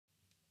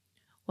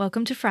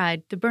Welcome to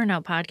Fried, the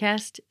Burnout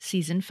Podcast,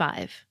 Season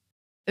 5.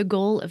 The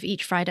goal of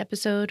each Fried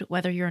episode,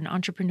 whether you're an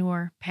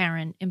entrepreneur,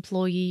 parent,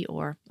 employee,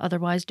 or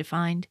otherwise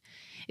defined,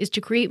 is to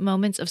create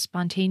moments of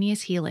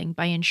spontaneous healing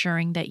by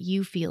ensuring that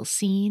you feel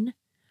seen,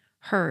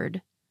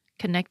 heard,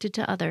 connected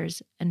to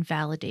others, and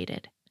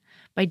validated.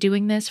 By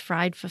doing this,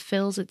 Fried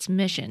fulfills its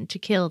mission to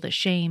kill the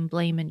shame,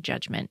 blame, and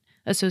judgment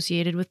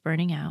associated with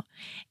burning out,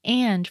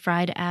 and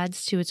Fried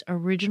adds to its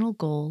original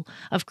goal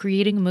of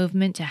creating a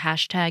movement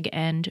to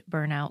 #end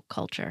burnout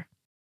culture.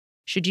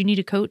 Should you need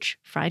a coach,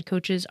 Fried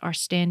coaches are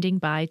standing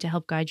by to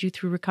help guide you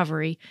through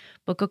recovery.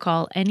 Book a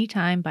call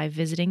anytime by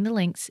visiting the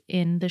links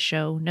in the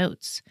show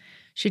notes.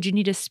 Should you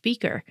need a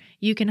speaker,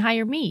 you can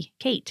hire me,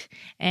 Kate,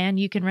 and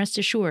you can rest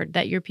assured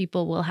that your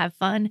people will have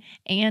fun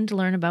and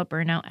learn about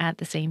burnout at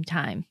the same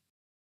time.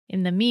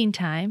 In the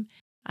meantime,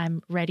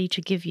 I'm ready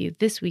to give you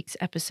this week's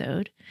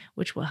episode,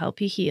 which will help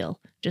you heal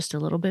just a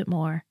little bit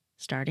more,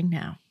 starting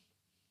now.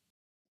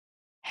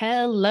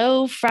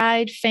 Hello,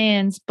 Fried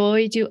fans.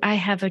 Boy, do I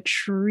have a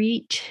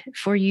treat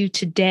for you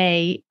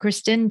today.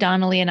 Kristen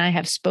Donnelly and I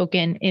have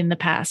spoken in the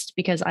past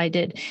because I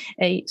did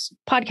a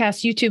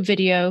podcast YouTube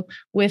video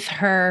with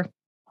her,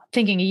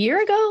 thinking a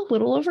year ago, a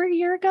little over a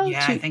year ago.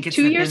 Yeah, I think it's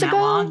 2 years been that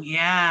ago. long.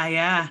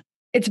 Yeah.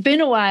 It's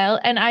been a while,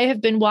 and I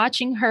have been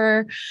watching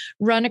her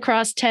run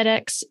across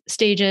TEDx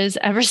stages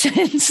ever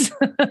since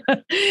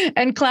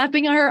and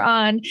clapping her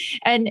on.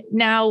 And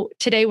now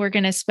today we're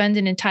going to spend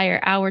an entire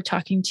hour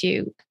talking to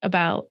you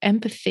about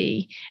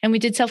empathy. And we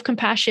did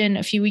self-compassion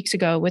a few weeks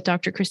ago with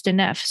Dr. Kristen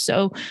Neff.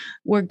 So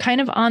we're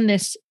kind of on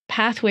this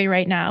pathway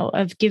right now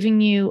of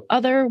giving you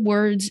other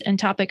words and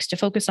topics to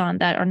focus on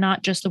that are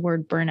not just the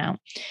word burnout.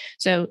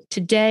 So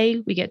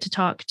today we get to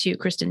talk to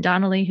Kristen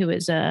Donnelly, who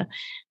is a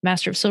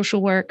Master of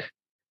Social Work,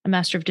 a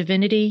Master of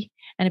Divinity,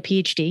 and a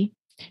PhD.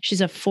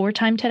 She's a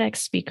 4-time TEDx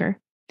speaker.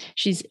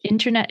 She's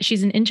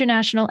an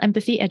international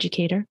empathy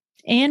educator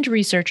and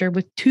researcher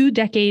with 2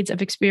 decades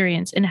of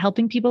experience in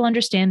helping people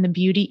understand the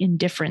beauty in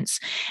difference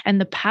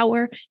and the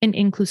power in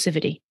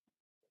inclusivity.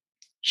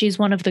 She's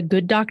one of the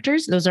good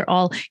doctors. Those are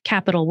all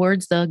capital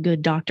words, the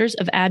good doctors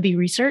of Abbey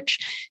Research,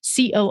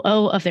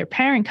 COO of their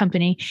parent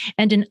company,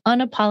 and an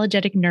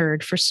unapologetic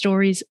nerd for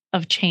stories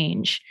of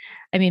change.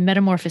 I mean,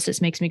 Metamorphosis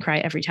makes me cry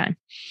every time.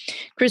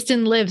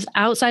 Kristen lives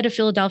outside of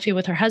Philadelphia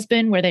with her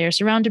husband, where they are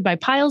surrounded by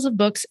piles of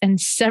books and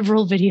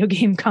several video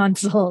game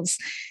consoles.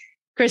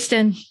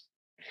 Kristen,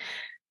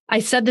 I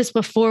said this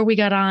before we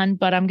got on,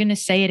 but I'm going to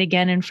say it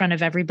again in front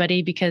of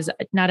everybody because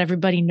not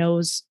everybody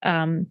knows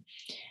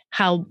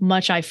how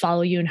much I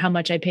follow you and how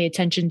much I pay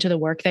attention to the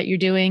work that you're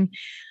doing.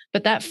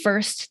 But that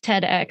first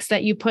TEDx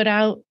that you put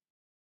out,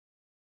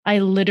 I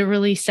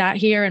literally sat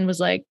here and was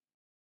like,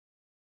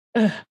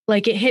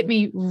 like it hit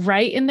me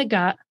right in the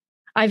gut.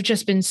 I've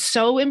just been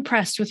so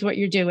impressed with what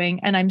you're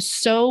doing, and I'm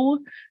so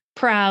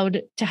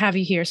proud to have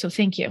you here. So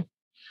thank you.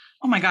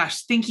 Oh my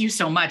gosh. Thank you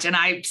so much. And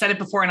I said it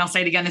before and I'll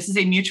say it again. This is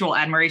a mutual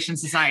admiration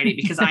society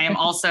because I am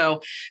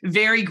also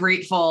very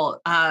grateful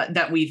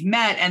that we've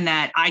met and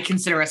that I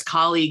consider us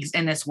colleagues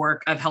in this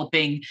work of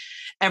helping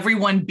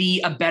everyone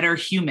be a better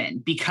human.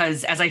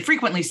 Because as I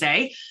frequently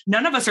say,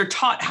 none of us are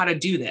taught how to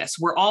do this.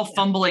 We're all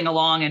fumbling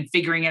along and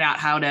figuring it out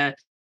how to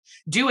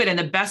do it. And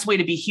the best way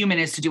to be human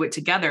is to do it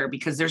together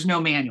because there's no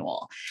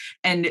manual.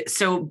 And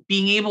so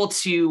being able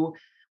to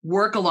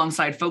work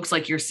alongside folks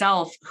like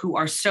yourself who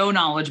are so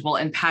knowledgeable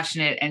and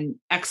passionate and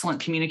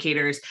excellent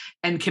communicators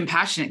and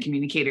compassionate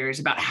communicators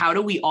about how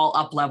do we all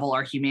up-level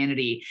our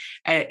humanity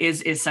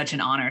is such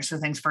an honor. So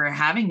thanks for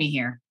having me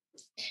here.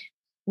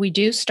 We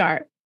do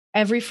start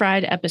every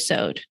Friday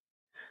episode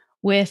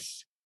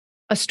with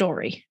a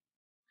story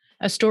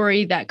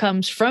that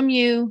comes from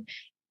you.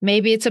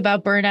 Maybe it's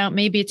about burnout.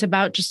 Maybe it's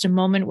about just a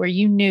moment where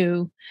you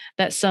knew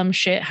that some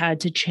shit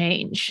had to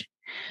change.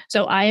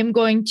 So I am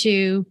going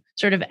to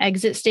sort of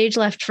exit stage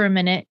left for a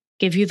minute,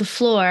 give you the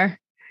floor,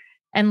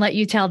 and let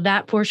you tell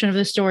that portion of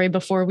the story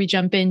before we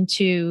jump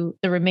into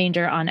the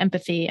remainder on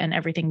empathy and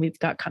everything we've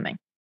got coming.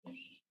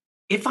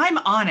 If I'm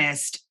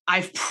honest,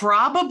 I've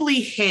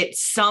probably hit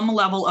some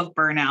level of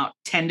burnout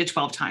 10 to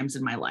 12 times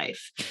in my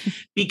life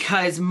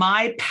because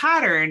my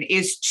pattern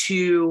is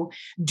to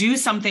do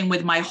something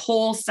with my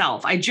whole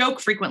self. I joke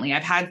frequently.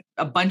 I've had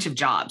a bunch of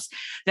jobs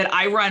that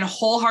I run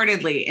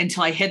wholeheartedly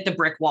until I hit the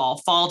brick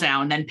wall, fall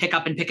down, then pick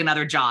up and pick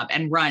another job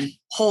and run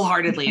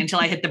wholeheartedly until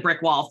I hit the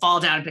brick wall, fall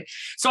down.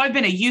 So I've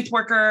been a youth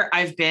worker.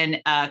 I've been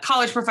a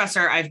college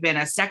professor. I've been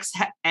a sex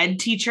ed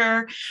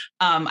teacher.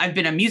 I've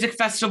been a music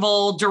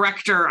festival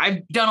director.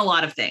 I've done a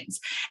lot of things.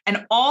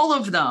 And all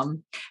of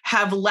them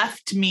have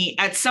left me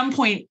at some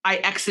point. I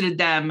exited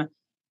them.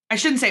 I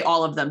shouldn't say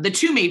all of them. The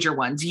 2 major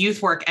ones,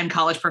 youth work and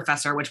college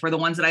professor, which were the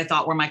ones that I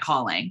thought were my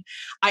calling.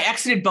 I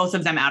exited both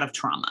of them out of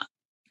trauma.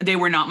 They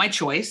were not my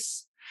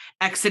choice.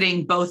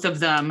 Exiting both of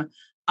them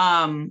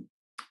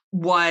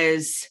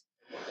was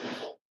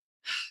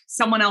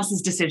someone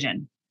else's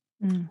decision.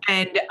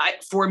 And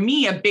for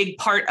me, a big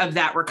part of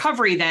that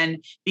recovery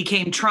then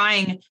became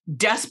trying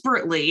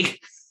desperately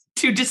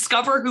to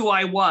discover who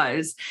I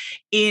was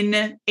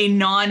in a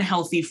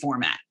non-healthy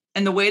format.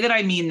 And the way that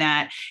I mean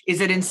that is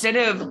that instead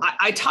of,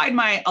 I tied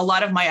a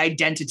lot of my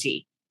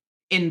identity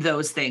in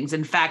those things.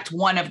 In fact,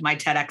 one of my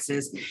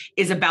TEDx's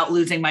is about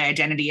losing my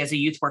identity as a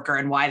youth worker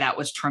and why that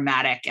was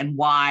traumatic and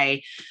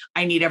why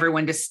I need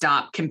everyone to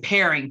stop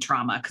comparing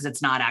trauma because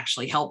it's not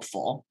actually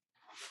helpful.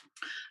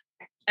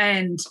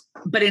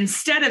 But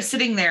instead of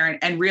sitting there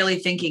and really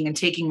thinking and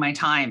taking my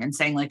time and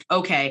saying like,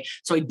 okay,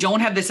 so I don't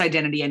have this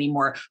identity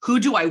anymore. Who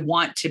do I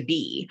want to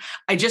be?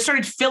 I just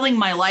started filling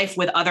my life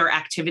with other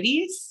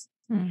activities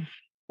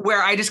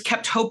where I just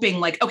kept hoping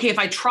like, okay, if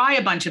I try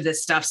a bunch of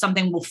this stuff,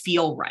 something will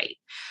feel right,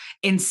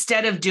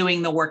 instead of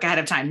doing the work ahead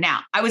of time.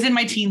 Now, I was in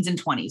my teens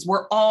and 20s.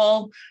 We're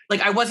all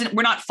like,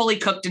 we're not fully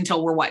cooked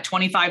until we're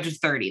 25 to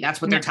 30.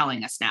 That's what they're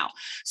telling us now.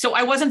 So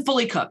I wasn't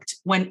fully cooked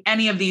when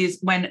any of these,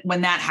 when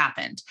that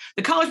happened.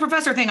 The college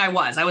professor thing, I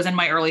was in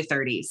my early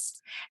 30s.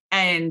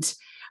 And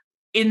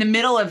in the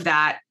middle of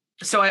that,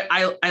 so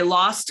I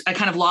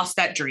kind of lost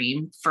that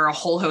dream for a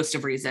whole host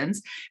of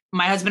reasons.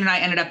 My husband and I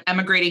ended up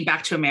emigrating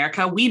back to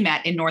America. We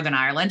met in Northern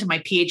Ireland. My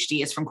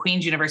PhD is from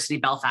Queen's University,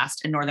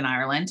 Belfast in Northern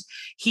Ireland.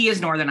 He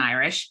is Northern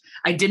Irish.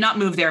 I did not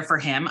move there for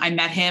him. I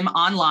met him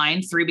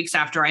online 3 weeks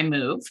after I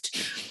moved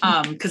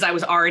because I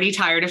was already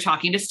tired of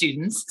talking to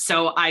students.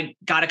 So I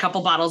got a couple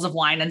bottles of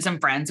wine and some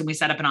friends, and we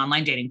set up an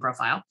online dating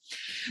profile.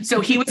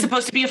 So he was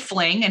supposed to be a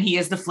fling, and he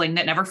is the fling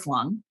that never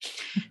flung.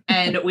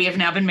 And we have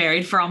now been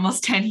married for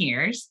almost 10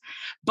 years.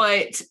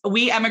 But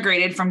we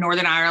emigrated from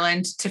Northern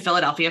Ireland to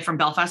Philadelphia, from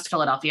Belfast to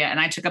Philadelphia,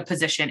 and I took a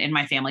position in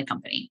my family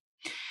company.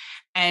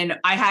 And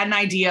I had an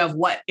idea of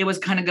what it was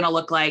kind of going to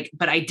look like,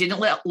 but I didn't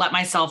let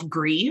myself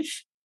grieve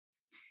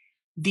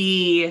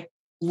the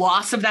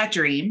loss of that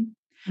dream.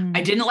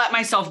 I didn't let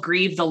myself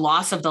grieve the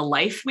loss of the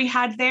life we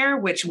had there,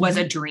 which was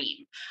a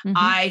dream.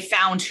 I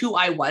found who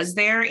I was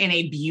there in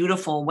a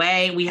beautiful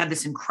way. We had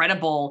this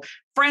incredible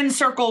friend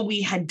circle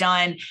we had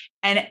done,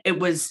 and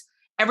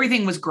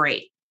everything was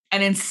great.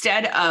 And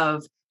instead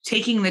of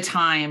taking the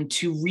time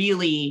to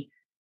really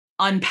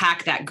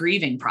unpack that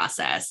grieving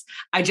process,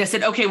 I just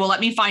said, okay, well,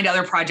 let me find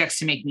other projects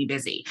to make me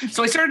busy.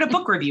 So I started a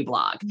book review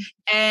blog,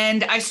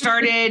 and I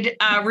started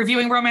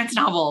reviewing romance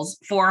novels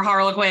for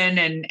Harlequin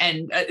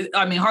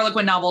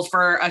Harlequin novels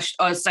for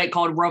a site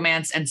called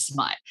Romance and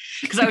Smut.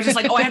 Because I was just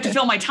like, I have to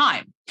fill my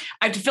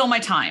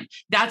time.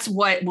 That's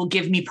what will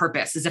give me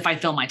purpose, is if I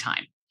fill my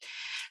time.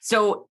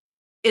 So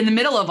in the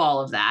middle of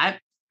all of that,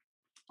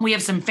 we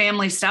have some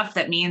family stuff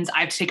that means I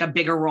have to take a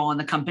bigger role in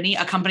the company,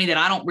 a company that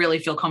I don't really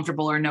feel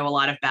comfortable or know a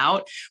lot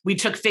about. We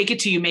took fake it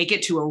till you make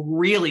it to a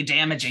really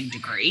damaging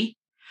degree.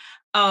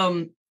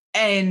 And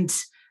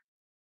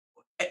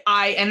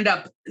I ended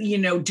up,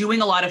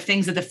 doing a lot of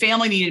things that the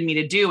family needed me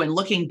to do. And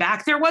looking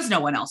back, there was no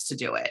one else to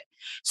do it.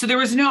 So there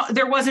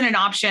wasn't an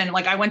option.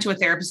 Like, I went to a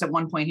therapist at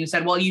one point who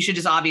said, well, you should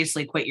just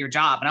obviously quit your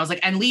job. And I was like,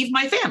 and leave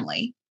my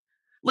family?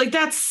 Like,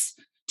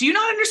 do you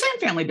not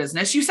understand family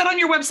business? You said on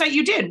your website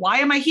you did. Why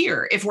am I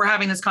here if we're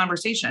having this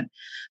conversation?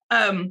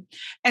 And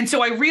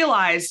so I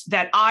realized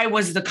that I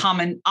was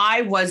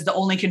the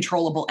only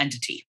controllable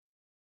entity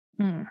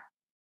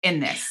in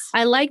this.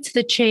 I liked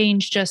the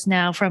change just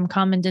now from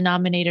common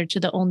denominator to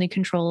the only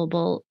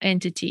controllable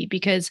entity,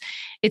 because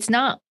it's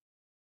not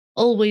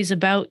always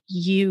about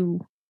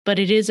you, but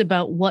it is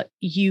about what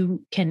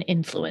you can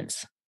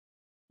influence.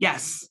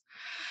 Yes.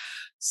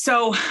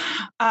 So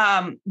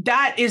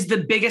that is the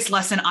biggest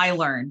lesson I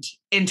learned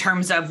in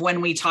terms of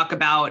when we talk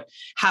about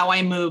how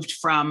I moved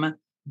from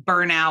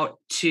burnout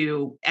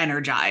to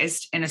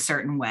energized in a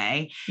certain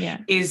way.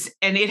 And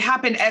it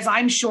happened, as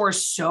I'm sure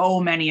so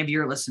many of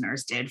your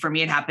listeners did. For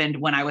me, it happened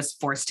when I was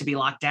forced to be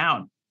locked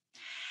down.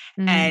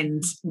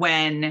 And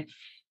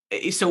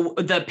so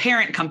the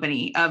parent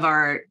company of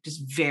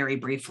just very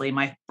briefly,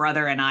 my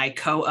brother and I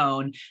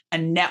co-own a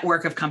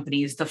network of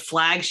companies, the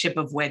flagship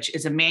of which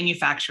is a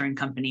manufacturing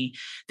company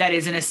that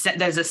is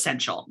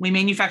essential. We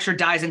manufacture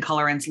dyes and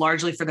colorants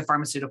largely for the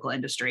pharmaceutical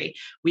industry.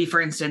 We,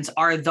 for instance,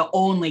 are the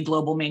only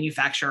global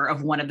manufacturer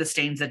of one of the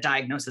stains that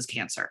diagnoses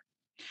cancer.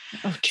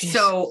 Oh, geez.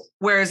 So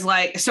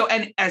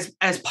and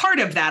as part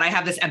of that, I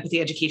have this empathy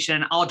education,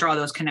 and I'll draw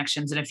those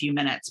connections in a few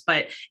minutes,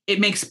 but it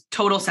makes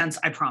total sense,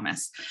 I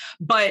promise.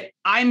 But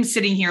I'm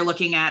sitting here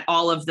looking at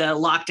all of the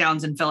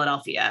lockdowns in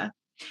Philadelphia,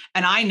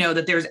 and I know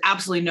that there's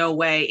absolutely no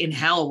way in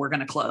hell we're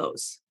going to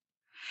close.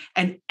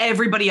 And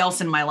everybody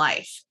else in my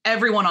life,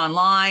 everyone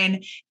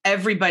online,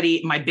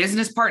 my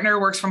business partner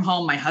works from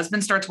home, my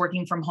husband starts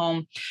working from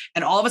home,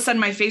 and all of a sudden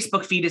my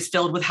Facebook feed is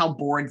filled with how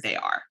bored they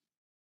are.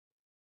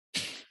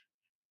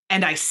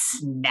 And I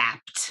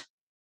snapped.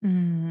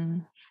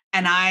 And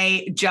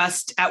I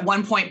just at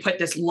one point put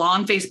this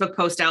long Facebook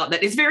post out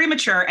that is very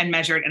mature and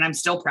measured, and I'm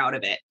still proud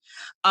of it,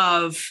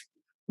 of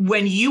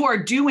when you are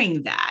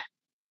doing that,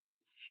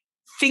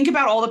 think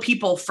about all the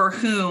people for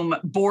whom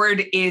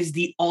bored is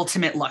the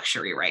ultimate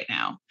luxury right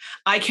now.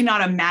 I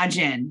cannot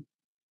imagine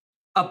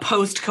a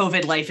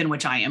post-COVID life in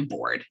which I am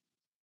bored.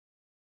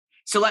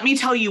 So let me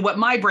tell you what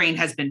my brain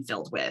has been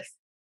filled with.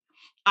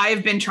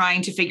 I've been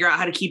trying to figure out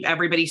how to keep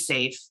everybody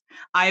safe.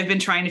 I've been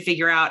trying to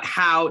figure out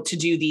how to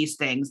do these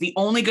things. The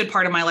only good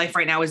part of my life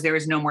right now is there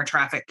is no more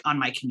traffic on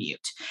my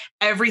commute.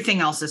 Everything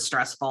else is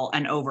stressful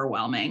and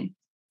overwhelming.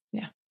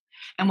 Yeah.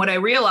 And what I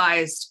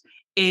realized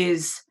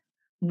is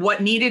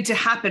what needed to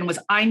happen was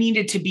I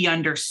needed to be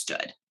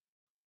understood.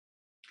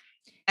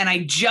 And I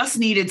just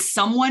needed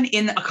someone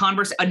in a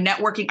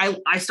networking.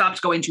 I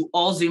stopped going to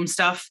all Zoom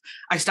stuff.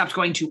 I stopped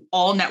going to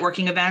all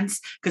networking events,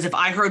 because if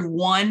I heard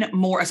one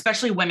more,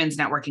 especially women's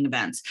networking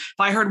events, if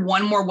I heard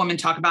one more woman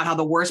talk about how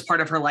the worst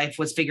part of her life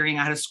was figuring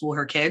out how to school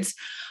her kids,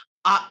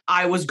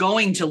 I was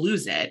going to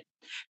lose it,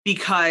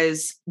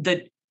 because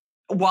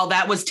while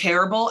that was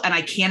terrible and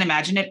I can't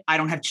imagine it, I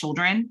don't have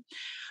children.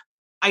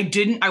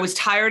 I was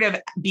tired of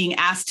being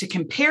asked to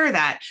compare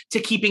that to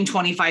keeping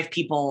 25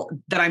 people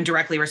that I'm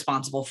directly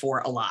responsible for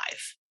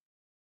alive.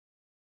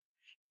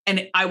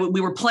 And we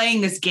were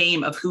playing this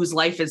game of whose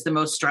life is the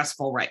most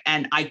stressful, right?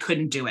 And I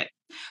couldn't do it.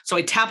 So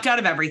I tapped out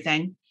of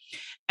everything.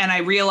 And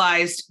I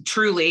realized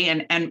truly,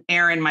 and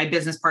Erin, my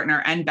business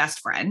partner and best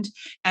friend,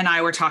 and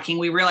I were talking,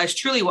 we realized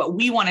truly what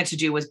we wanted to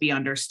do was be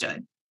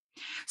understood.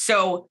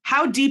 So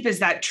how deep is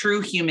that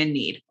true human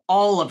need?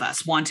 All of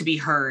us want to be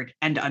heard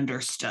and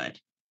understood.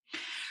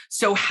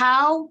 So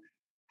how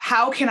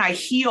can I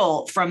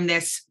heal from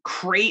this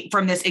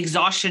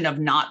exhaustion of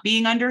not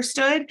being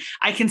understood?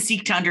 I can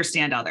seek to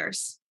understand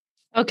others.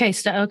 Okay.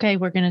 So, okay.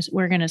 We're going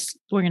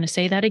to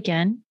say that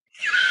again.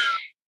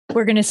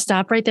 We're going to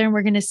stop right there and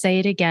we're going to say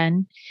it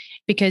again,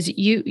 because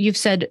you've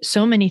said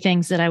so many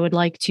things that I would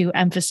like to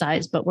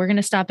emphasize, but we're going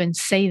to stop and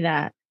say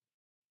that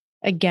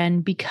again,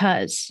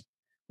 because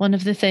one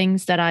of the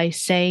things that I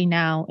say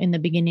now in the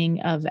beginning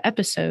of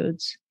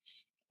episodes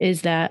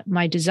is that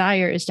my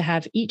desire is to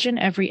have each and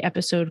every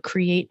episode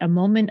create a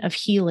moment of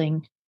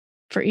healing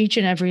for each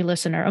and every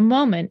listener, a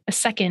moment, a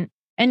second,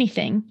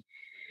 anything,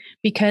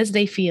 because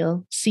they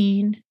feel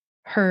seen,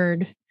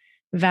 heard,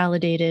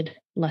 validated,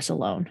 less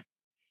alone.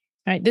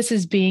 All right. This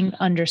is being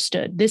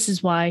understood. This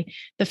is why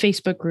the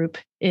Facebook group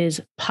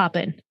is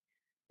popping.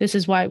 This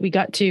is why we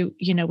get to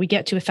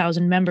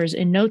 1,000 members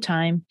in no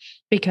time,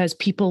 because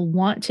people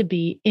want to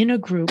be in a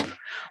group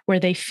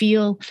where they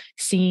feel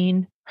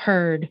seen,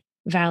 heard,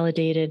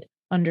 validated,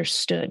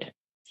 understood.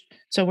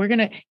 So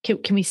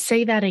can we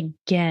say that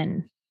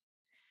again?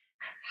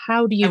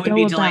 How do you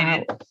go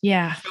about?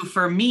 Yeah. So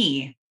for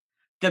me,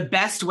 the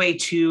best way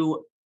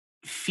to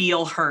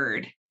feel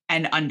heard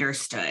and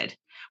understood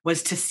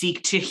was to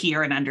seek to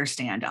hear and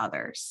understand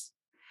others.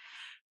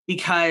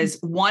 Because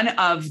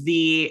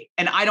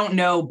and I don't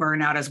know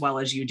burnout as well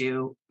as you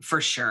do for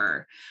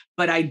sure,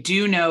 but I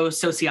do know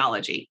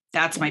sociology.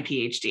 That's my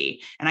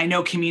PhD. And I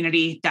know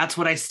community. That's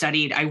what I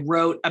studied. I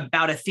wrote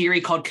about a theory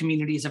called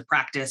communities of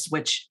practice,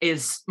 which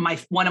is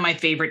one of my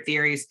favorite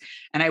theories.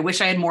 And I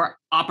wish I had more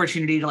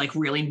opportunity to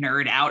really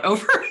nerd out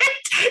over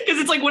it, because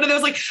it's one of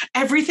those,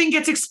 everything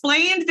gets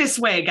explained this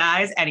way,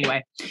 guys.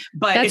 Anyway,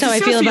 but that's how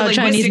I feel about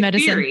Chinese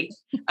medicine. Theory.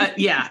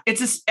 Yeah,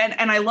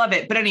 and I love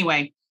it. But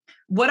anyway,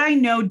 what I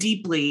know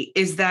deeply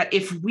is that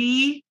if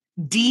we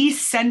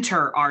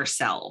decenter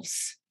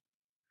ourselves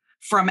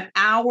from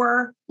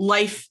our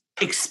life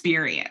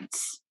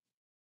experience,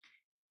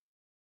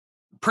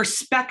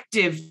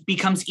 perspective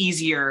becomes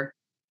easier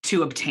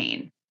to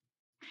obtain.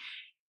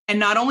 And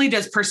not only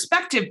does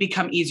perspective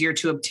become easier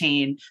to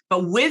obtain,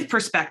 but with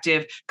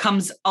perspective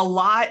comes a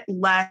lot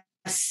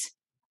less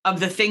of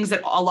the things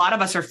that a lot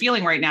of us are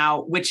feeling right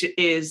now, which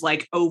is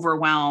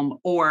overwhelm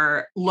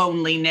or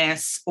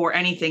loneliness or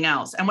anything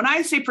else. And when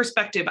I say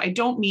perspective, I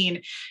don't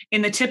mean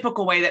in the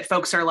typical way that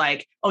folks are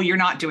like, oh, you're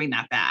not doing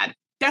that bad.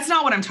 That's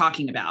not what I'm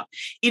talking about.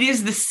 It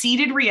is the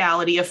seated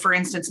reality of, for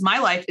instance, my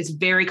life is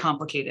very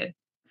complicated.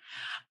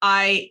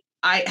 I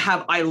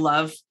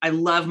love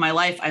my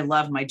life. I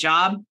love my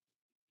job,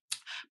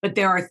 but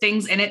there are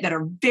things in it that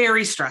are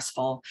very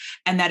stressful.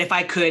 And that if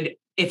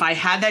I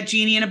had that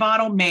genie in a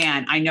bottle,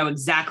 man, I know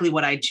exactly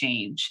what I'd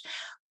change.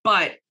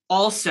 But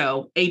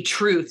also a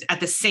truth at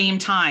the same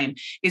time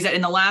is that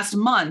in the last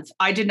month,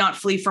 I did not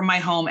flee from my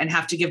home and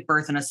have to give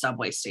birth in a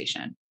subway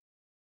station.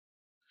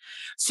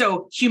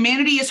 So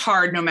humanity is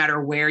hard no matter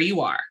where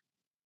you are,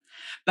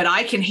 but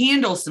I can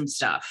handle some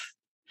stuff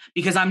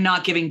because I'm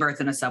not giving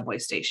birth in a subway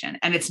station.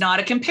 And it's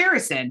not a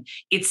comparison.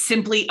 It's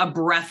simply a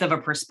breath of a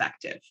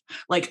perspective.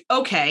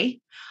 Okay,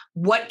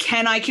 what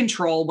can I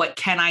control? What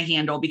can I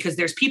handle? Because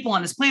there's people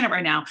on this planet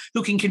right now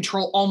who can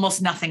control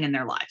almost nothing in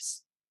their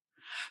lives.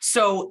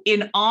 So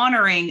in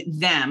honoring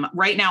them,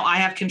 right now, I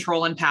have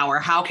control and power.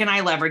 How can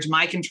I leverage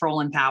my control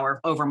and power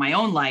over my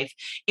own life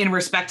in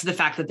respect to the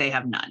fact that they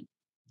have none?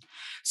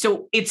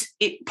 So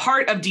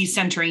part of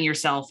decentering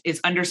yourself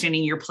is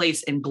understanding your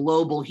place in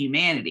global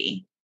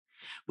humanity,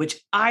 which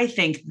I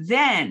think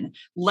then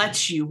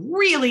lets you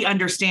really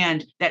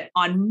understand that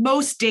on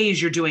most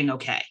days you're doing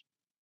okay.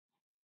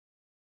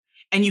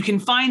 And you can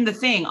find the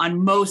thing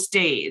on most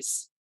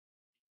days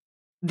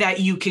that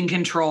you can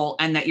control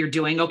and that you're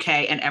doing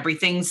okay. And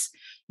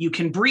you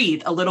can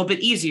breathe a little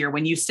bit easier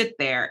when you sit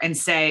there and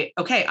say,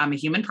 okay, I'm a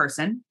human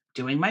person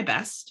doing my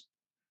best.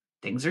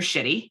 Things are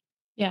shitty.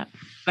 Yeah.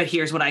 But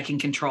here's what I can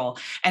control.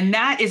 And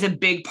that is a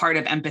big part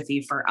of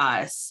empathy for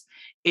us,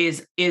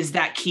 is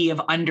that key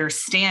of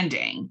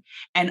understanding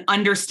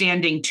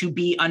to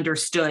be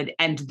understood.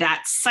 And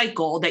that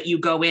cycle that you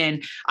go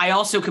in. I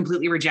also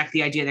completely reject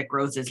the idea that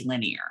growth is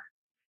linear.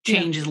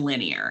 Change is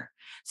linear.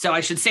 So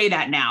I should say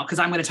that now, because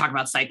I'm going to talk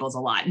about cycles a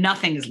lot.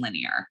 Nothing is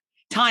linear.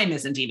 Time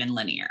isn't even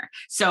linear.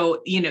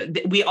 So,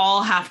 we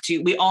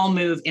all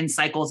move in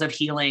cycles of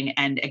healing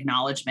and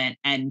acknowledgement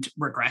and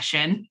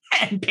regression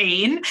and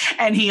pain,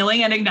 and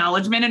healing and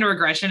acknowledgement and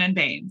regression and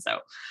pain.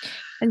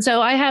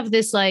 So I have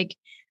this, like,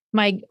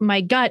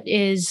 my gut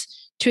is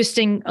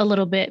twisting a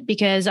little bit,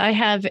 because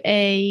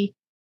I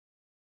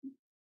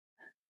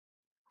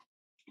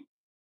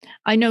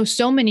know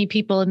so many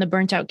people in the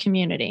burnt out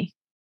community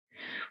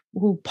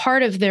who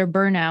part of their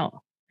burnout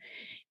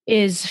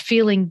is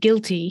feeling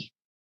guilty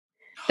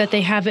that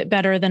they have it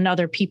better than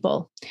other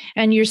people.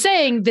 And you're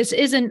saying this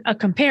isn't a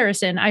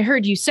comparison. I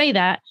heard you say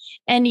that.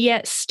 And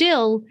yet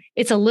still,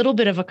 it's a little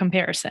bit of a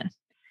comparison.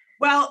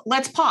 Well,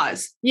 let's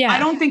pause. Yeah. I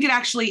don't think it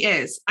actually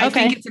is. I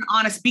think it's an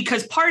honest,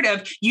 because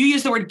you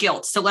use the word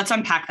guilt. So let's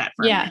unpack that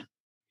for a minute.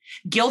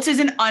 Guilt is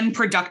an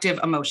unproductive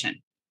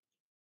emotion.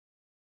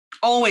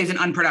 Always an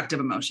unproductive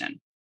emotion.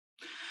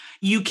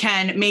 You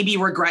can maybe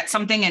regret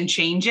something and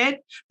change it,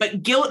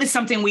 but guilt is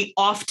something we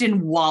often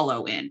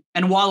wallow in,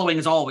 and wallowing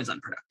is always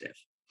unproductive.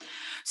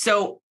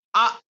 So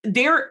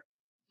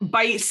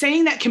by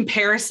saying that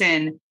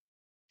comparison,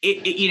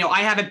 I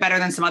have it better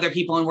than some other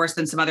people and worse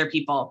than some other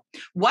people.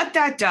 What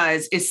that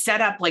does is set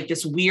up like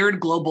this weird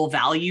global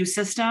value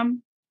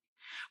system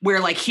where,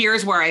 like,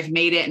 here's where I've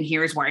made it and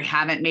here's where I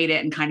haven't made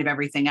it and kind of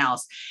everything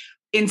else.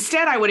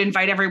 Instead, I would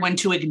invite everyone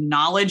to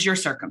acknowledge your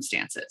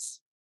circumstances.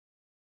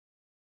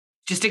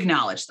 Just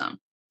acknowledge them.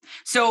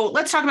 So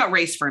let's talk about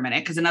race for a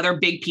minute, because another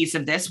big piece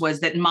of this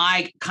was that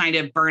my kind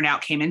of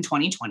burnout came in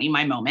 2020,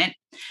 my moment.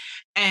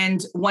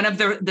 And one of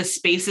the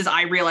spaces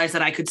I realized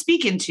that I could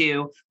speak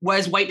into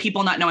was white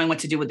people not knowing what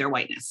to do with their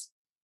whiteness.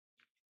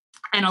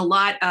 And a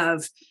lot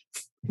of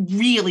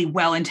really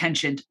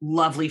well-intentioned,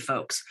 lovely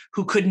folks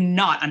who could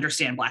not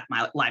understand Black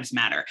Lives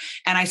Matter.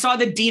 And I saw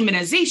the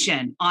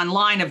demonization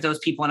online of those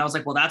people. And I was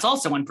like, well, that's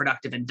also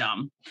unproductive and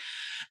dumb.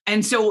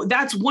 And so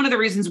that's one of the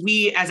reasons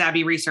we, as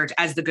Abbey Research,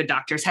 as the Good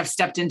Doctors, have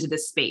stepped into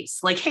this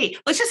space. Like, hey,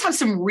 let's just have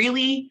some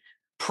really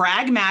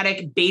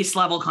pragmatic base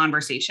level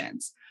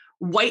conversations.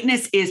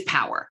 Whiteness is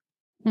power.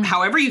 Mm-hmm.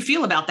 However you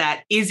feel about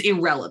that is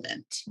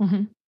irrelevant.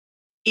 Mm-hmm.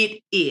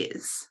 It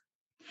is.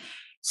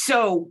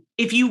 So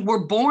if you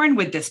were born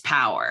with this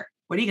power,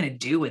 what are you going to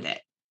do with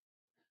it?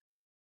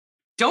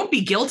 Don't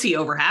be guilty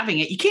over having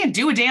it. You can't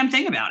do a damn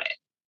thing about it.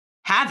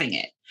 Having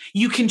it,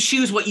 you can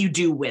choose what you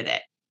do with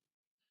it.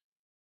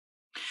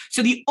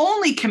 So the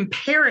only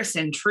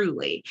comparison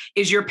truly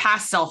is your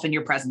past self and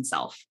your present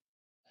self.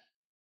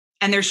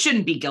 And there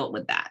shouldn't be guilt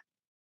with that.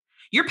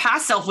 Your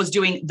past self was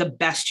doing the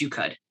best you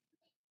could.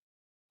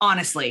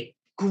 Honestly,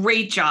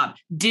 great job.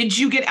 Did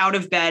you get out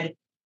of bed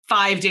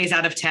 5 days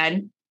out of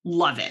 10?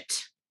 Love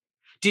it.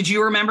 Did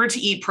you remember to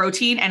eat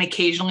protein and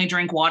occasionally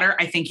drink water?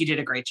 I think you did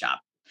a great job.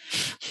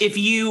 If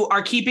you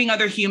are keeping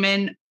other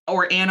human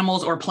or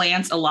animals or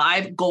plants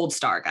alive, gold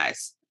star,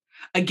 guys.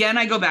 Again,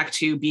 I go back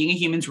to being a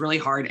human's really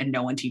hard and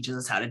no one teaches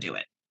us how to do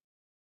it.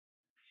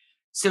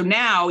 So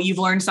now you've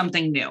learned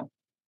something new.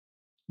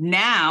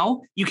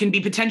 Now you can be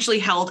potentially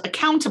held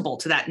accountable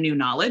to that new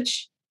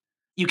knowledge.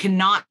 You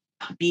cannot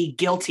be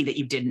guilty that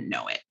you didn't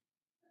know it.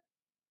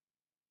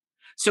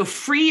 So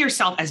free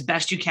yourself as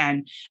best you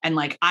can. And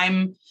like,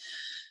 I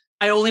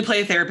only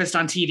play a therapist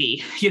on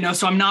TV,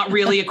 so I'm not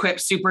really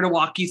equipped super to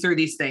walk you through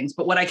these things.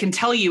 But what I can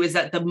tell you is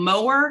that the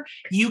more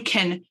you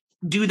can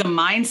do the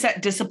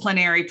mindset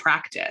disciplinary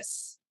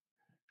practice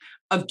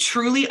of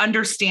truly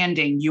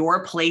understanding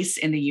your place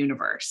in the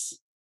universe,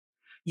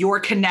 your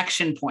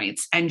connection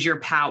points and your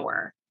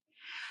power,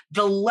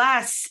 the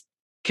less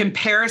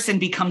comparison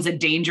becomes a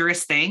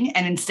dangerous thing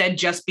and instead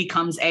just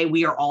becomes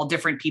we are all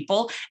different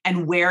people.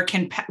 And where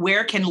can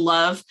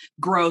love,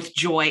 growth,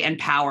 joy, and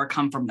power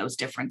come from those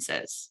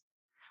differences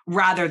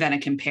rather than a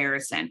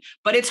comparison?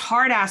 But it's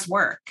hard ass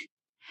work.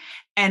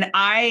 And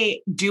I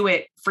do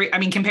it free. I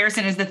mean,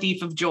 comparison is the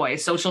thief of joy.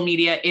 Social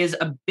media is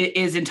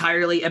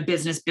entirely a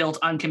business built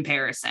on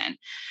comparison.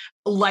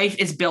 Life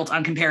is built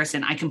on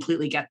comparison. I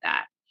completely get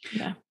that.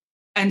 Yeah.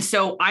 And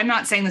so I'm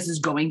not saying this is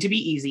going to be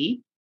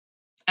easy.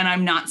 And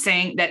I'm not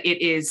saying that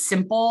it is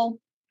simple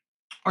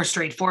or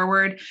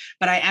straightforward,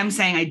 but I am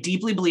saying I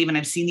deeply believe, and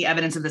I've seen the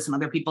evidence of this in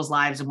other people's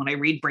lives. And when I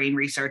read brain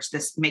research,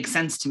 this makes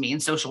sense to me in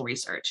social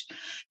research,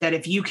 that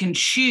if you can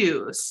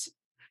choose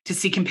to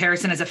see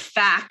comparison as a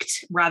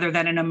fact rather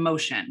than an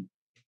emotion,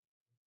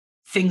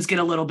 things get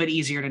a little bit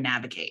easier to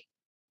navigate.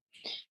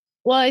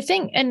 Well, I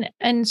think,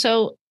 and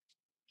so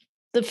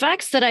the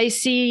facts that I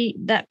see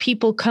that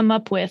people come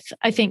up with,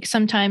 I think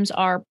sometimes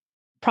are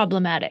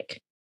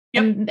problematic.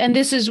 Yep. And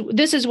this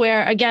is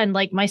where, again,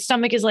 like my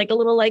stomach is like a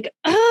little like,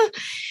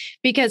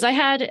 because I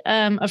had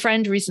a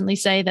friend recently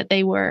say that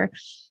they were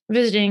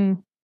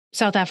visiting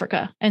South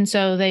Africa. And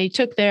so they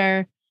took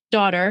their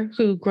daughter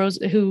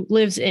who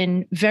lives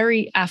in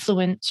very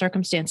affluent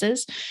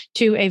circumstances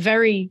to a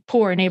very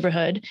poor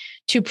neighborhood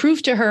to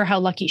prove to her how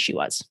lucky she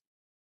was.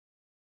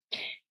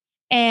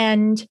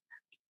 And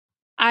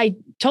I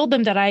told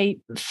them that I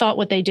thought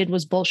what they did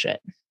was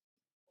bullshit.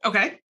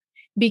 Okay.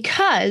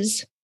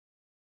 Because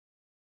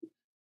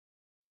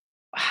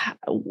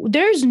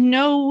there's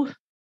no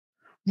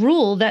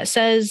rule that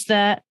says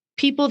that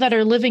people that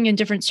are living in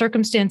different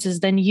circumstances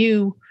than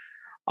you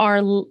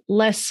are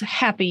less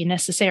happy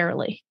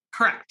necessarily.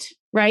 Correct.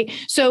 Right.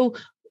 So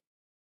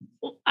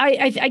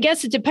I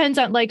guess it depends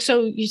on, like,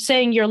 so you're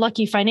saying you're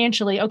lucky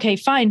financially. Okay,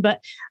 fine. But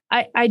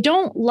I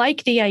don't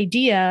like the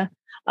idea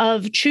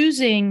of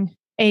choosing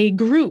a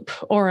group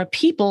or a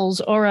people's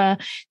or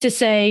to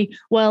say,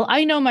 well,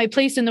 I know my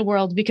place in the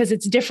world because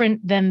it's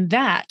different than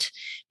that.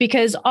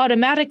 Because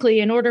automatically,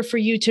 in order for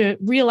you to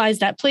realize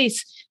that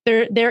place,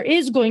 there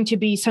is going to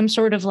be some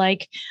sort of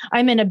like,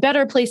 I'm in a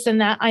better place than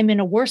that. I'm in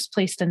a worse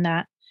place than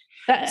that.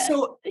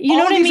 So you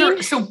know what I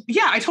mean?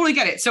 Yeah, I totally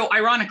get it. So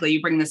ironically,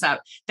 you bring this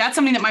up. That's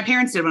something that my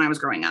parents did when I was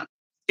growing up,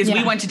 is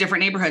we went to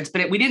different neighborhoods,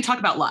 but we didn't talk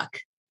about luck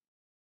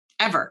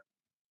ever.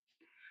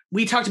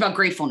 We talked about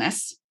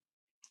gratefulness,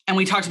 and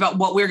we talked about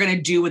what we're going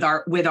to do with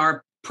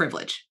our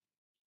privilege.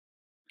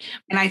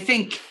 And I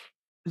think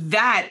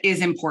that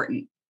is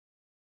important.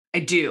 I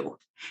do.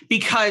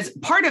 Because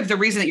part of the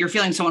reason that you're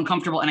feeling so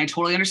uncomfortable, and I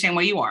totally understand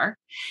why you are,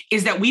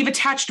 is that we've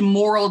attached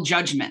moral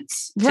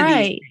judgments to these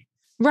things.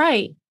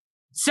 Right.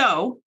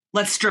 So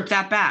let's strip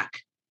that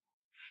back.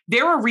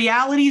 There are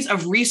realities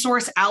of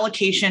resource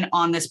allocation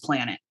on this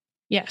planet.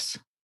 Yes.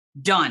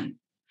 Done.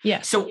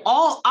 Yes. So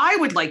all I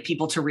would like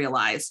people to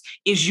realize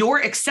is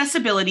your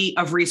accessibility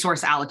of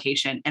resource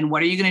allocation, and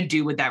what are you going to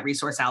do with that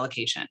resource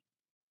allocation?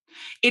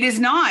 It is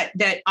not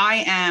that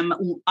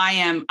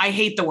I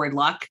hate the word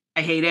luck.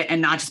 I hate it.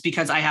 And not just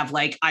because I have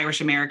like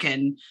Irish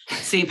American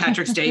St.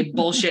 Patrick's Day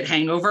bullshit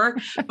hangover,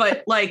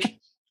 but like,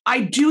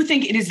 I do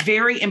think it is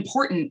very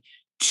important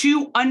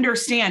to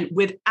understand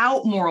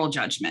without moral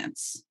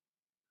judgments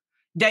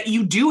that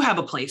you do have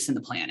a place in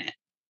the planet.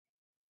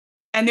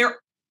 And they're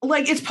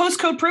like, it's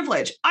postcode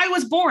privilege. I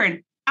was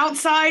born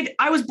outside.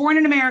 I was born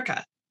in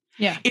America.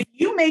 Yeah. If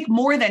you make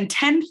more than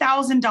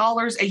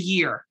 $10,000 a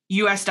year,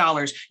 US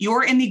dollars,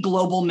 you're in the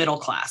global middle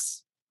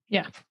class.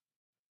 Yeah.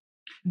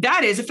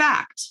 That is a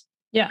fact.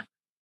 Yeah.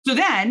 So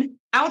then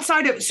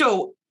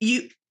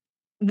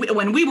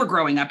when we were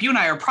growing up, you and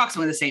I are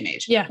approximately the same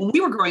age. Yeah. When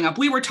we were growing up,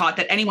 we were taught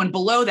that anyone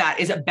below that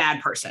is a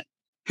bad person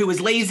who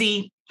is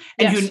lazy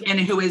and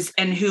who has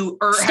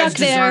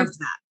deserved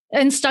that.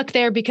 And stuck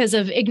there because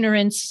of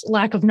ignorance,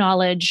 lack of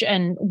knowledge,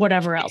 and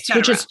whatever else,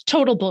 which is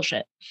total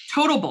bullshit.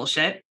 Total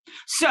bullshit.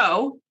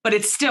 So, but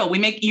it's still,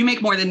 you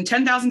make more than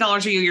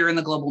 $10,000 a year, you're in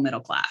the global middle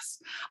class.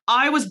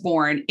 I was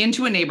born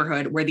into a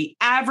neighborhood where the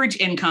average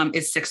income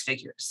is six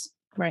figures.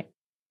 Right.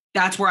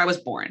 That's where I was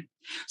born.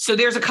 So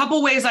there's a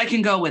couple ways I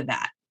can go with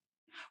that.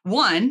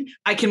 One,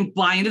 I can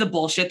buy into the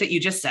bullshit that you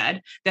just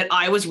said, that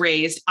I was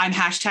raised, I'm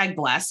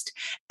 #blessed,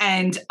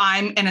 and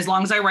as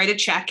long as I write a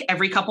check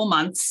every couple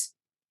months,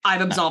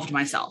 I've absolved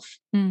myself.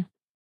 Mm.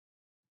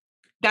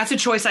 That's a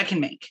choice I can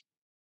make.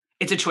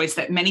 It's a choice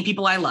that many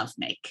people I love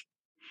make.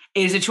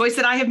 It is a choice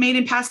that I have made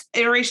in past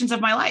iterations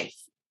of my life.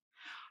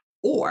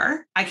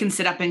 Or I can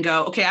sit up and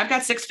go, okay, I've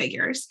got six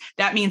figures.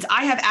 That means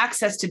I have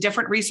access to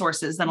different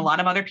resources than a lot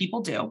of other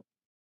people do.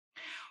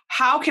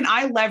 How can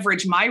I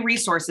leverage my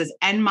resources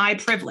and my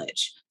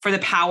privilege for the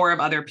power of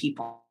other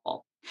people?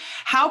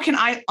 How can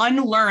I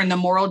unlearn the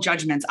moral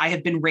judgments I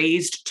have been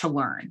raised to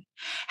learn?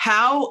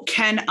 How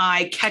can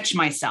I catch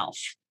myself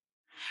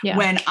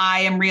when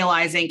I am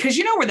realizing, because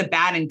you know where the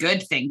bad and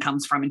good thing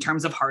comes from in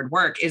terms of hard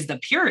work is the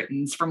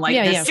Puritans from the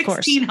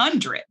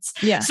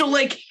 1600s. Yeah. So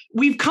like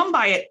we've come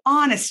by it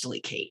honestly,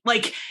 Kate.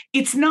 Like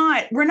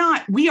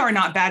we are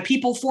not bad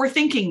people for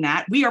thinking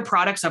that. We are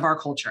products of our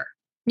culture.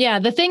 Yeah,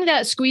 the thing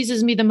that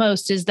squeezes me the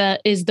most is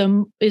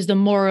the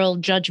moral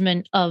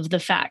judgment of the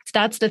fact.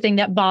 That's the thing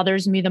that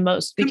bothers me the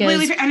most,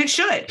 because and it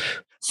should.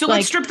 So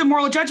let's strip the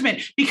moral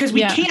judgment, because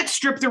we can't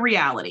strip the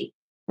reality.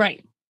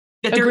 Right.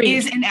 That there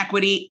is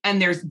inequity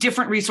and there's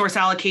different resource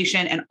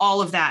allocation and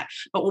all of that.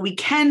 But what we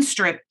can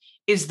strip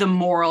is the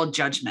moral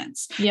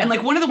judgments. Yeah. And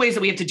like one of the ways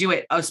that we have to do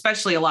it,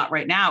 especially a lot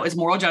right now, is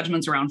moral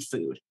judgments around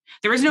food.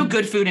 There is no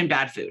good food and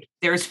bad food.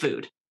 There is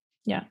food.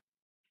 Yeah.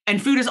 And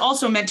food is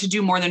also meant to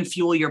do more than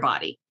fuel your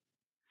body.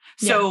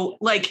 So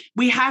like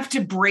we have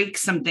to break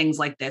some things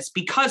like this,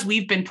 because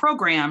we've been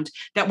programmed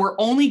that we're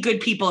only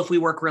good people if we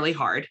work really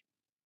hard.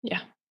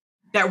 Yeah.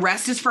 That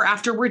rest is for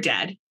after we're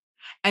dead,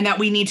 and that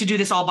we need to do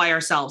this all by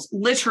ourselves.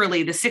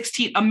 Literally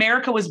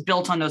America was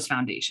built on those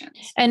foundations.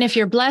 And if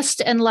you're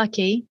blessed and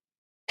lucky,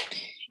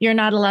 you're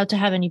not allowed to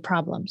have any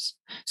problems.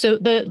 So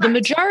the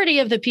majority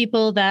of the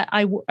people that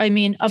I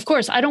mean, of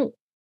course,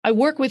 I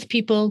work with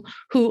people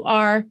who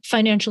are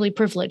financially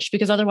privileged,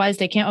 because otherwise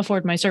they can't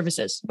afford my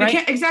services.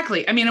 Right?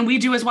 Exactly. I mean, and we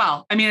do as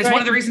well. I mean, it's one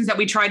of the reasons that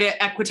we try to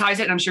equitize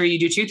it. And I'm sure you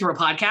do too, through a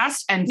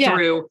podcast and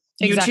through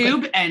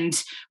YouTube, and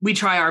we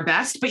try our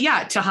best. But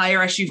yeah, to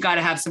hire us, you've got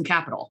to have some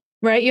capital.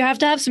 Right. You have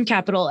to have some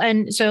capital.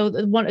 And so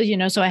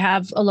so I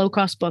have a low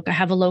cost book. I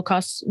have a low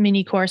cost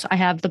mini course. I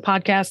have the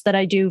podcast that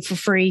I do for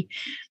free.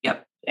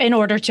 Yep. In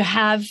order to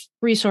have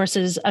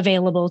resources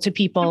available to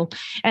people.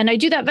 And I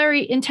do that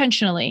very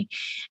intentionally.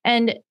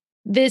 And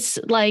this,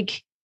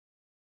 like,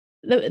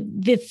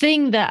 the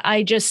thing that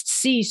I just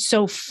see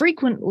so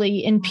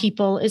frequently in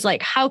people is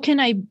like, how can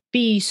I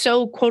be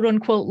so quote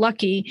unquote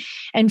lucky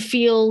and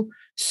feel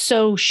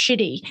so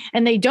shitty?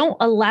 And they don't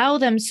allow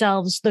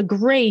themselves the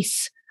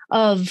grace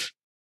of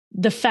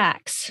the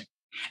facts.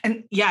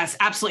 And yes,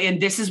 absolutely.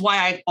 And this is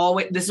why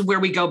this is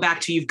where we go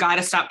back to, you've got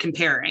to stop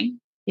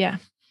comparing. Yeah.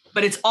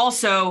 But it's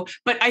also,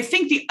 but I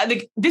think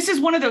this is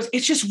one of those,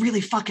 it's just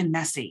really fucking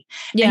messy.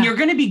 Yeah. And you're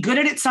going to be good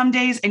at it some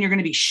days and you're going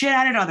to be shit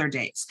at it other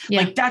days. Yeah.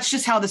 Like, that's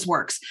just how this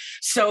works.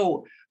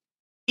 So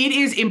it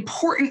is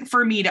important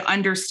for me to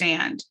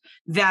understand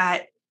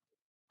that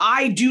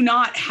I do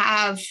not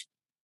have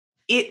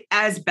it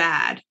as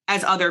bad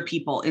as other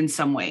people in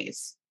some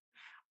ways.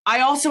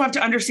 I also have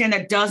to understand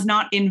that does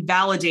not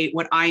invalidate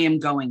what I am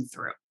going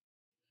through.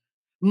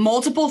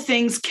 Multiple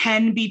things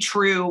can be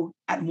true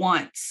at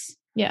once.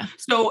 Yeah.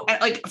 So,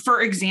 like,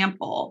 for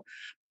example,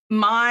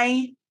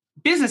 my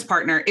business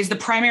partner is the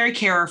primary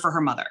carer for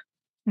her mother.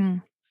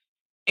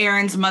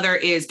 Erin's mother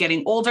is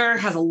getting older,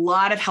 has a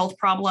lot of health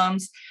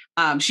problems.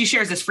 She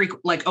shares this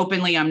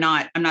openly. I'm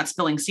not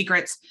spilling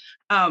secrets.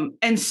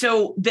 And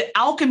so the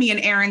alchemy in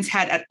Erin's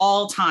head at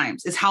all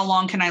times is, how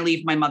long can I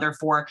leave my mother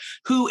for?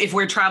 Who, if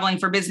we're traveling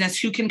for business,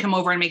 who can come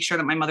over and make sure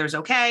that my mother's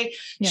okay?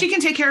 Yeah. She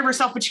can take care of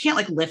herself, but she can't,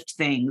 like, lift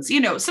things,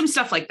 some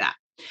stuff like that.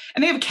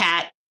 And they have a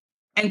cat.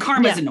 And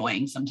karma's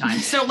annoying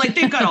sometimes. So, like,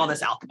 they've got all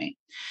this alchemy.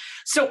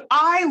 So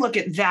I look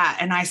at that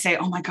and I say,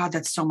 oh my God,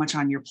 that's so much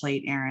on your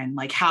plate, Erin.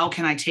 Like, how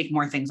can I take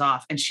more things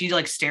off? And she,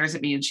 like, stares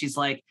at me and she's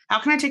like, how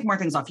can I take more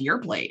things off your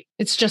plate?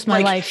 It's just my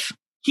life.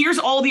 Here's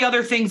all the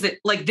other things that,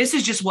 like, this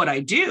is just what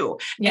I do.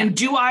 Yeah. And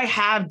do I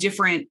have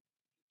different,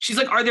 she's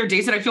like, are there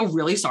days that I feel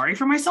really sorry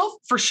for myself?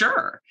 For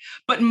sure.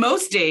 But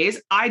most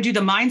days I do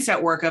the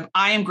mindset work of,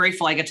 I am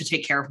grateful I get to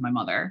take care of my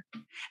mother.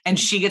 And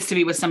she gets to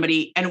be with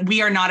somebody, and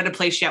we are not at a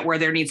place yet where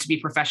there needs to be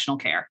professional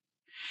care.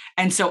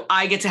 And so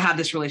I get to have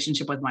this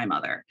relationship with my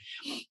mother.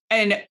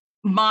 And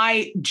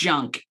my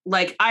junk,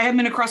 like, I have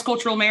been a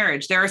cross-cultural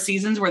marriage. There are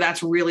seasons where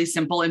that's really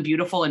simple and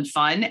beautiful and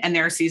fun. And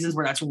there are seasons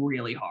where that's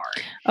really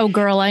hard. Oh,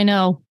 girl, I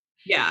know.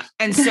 Yeah.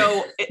 And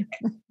so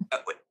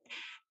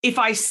if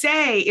I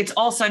say it's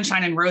all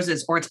sunshine and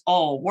roses or it's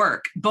all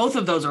work, both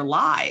of those are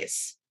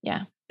lies.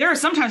 Yeah. There are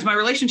sometimes my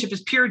relationship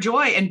is pure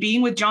joy and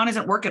being with John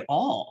isn't work at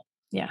all.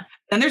 Yeah.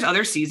 And there's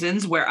other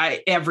seasons where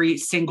every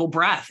single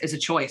breath is a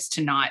choice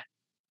to not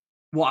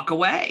walk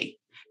away,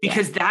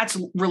 because that's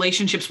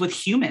relationships with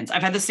humans.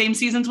 I've had the same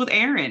seasons with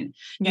Erin,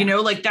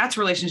 like, that's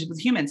relationship with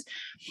humans.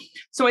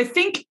 So I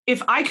think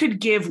if I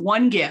could give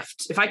one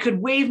gift, if I could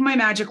wave my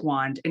magic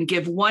wand and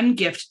give one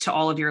gift to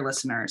all of your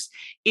listeners,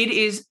 it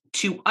is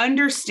to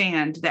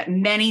understand that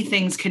many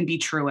things can be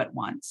true at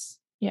once.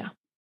 Yeah.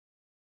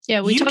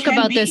 Yeah. We talk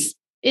about this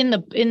in the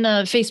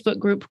Facebook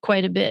group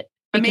quite a bit.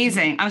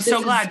 Amazing. I'm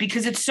so glad,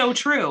 because it's so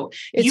true.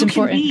 It's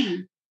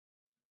important.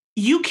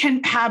 You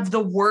can have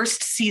the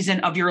worst season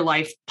of your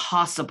life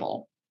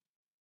possible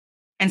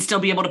and still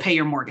be able to pay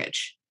your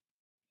mortgage.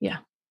 Yeah.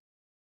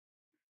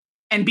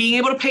 And being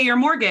able to pay your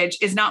mortgage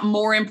is not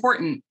more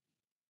important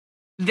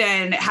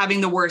than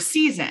having the worst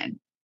season.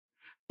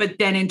 But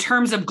then in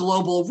terms of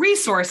global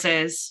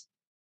resources,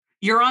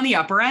 you're on the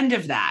upper end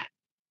of that.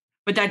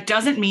 But that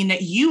doesn't mean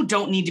that you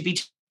don't need to be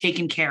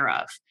taken care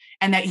of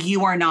and that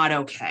you are not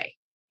okay.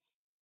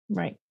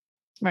 Right.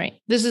 Right.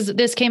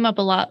 This came up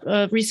a lot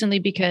recently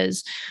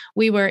because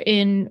we were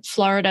in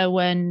Florida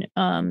when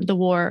the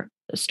war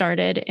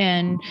started,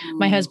 and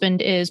my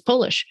husband is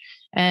Polish,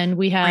 and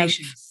we have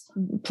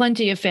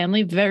plenty of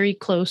family very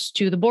close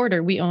to the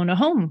border. We own a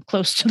home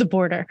close to the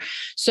border.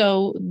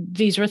 So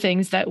these were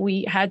things that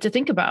we had to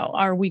think about.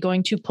 Are we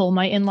going to pull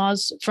my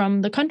in-laws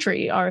from the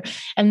country?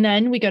 And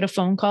then we got a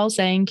phone call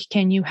saying,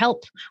 can you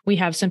help? We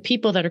have some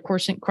people that are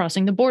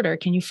crossing the border.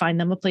 Can you find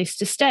them a place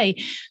to stay?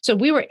 So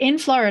we were in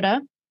Florida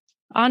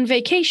on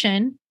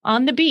vacation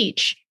on the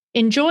beach,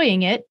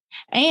 enjoying it.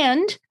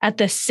 And at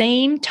the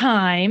same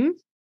time,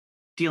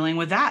 dealing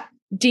with that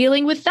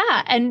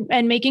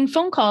and making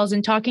phone calls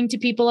and talking to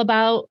people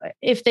about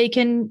if they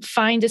can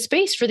find a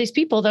space for these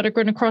people that are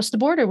going to cross the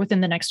border within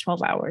the next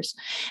 12 hours.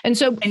 And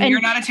you're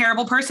not a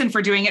terrible person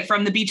for doing it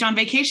from the beach on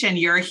vacation.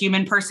 You're a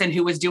human person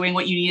who was doing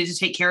what you needed to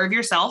take care of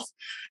yourself,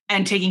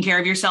 and taking care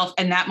of yourself.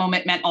 And that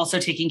moment meant also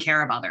taking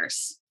care of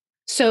others.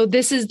 So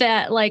this is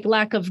that, like,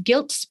 lack of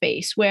guilt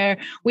space where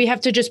we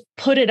have to just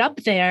put it up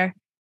there.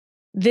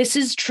 This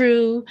is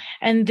true.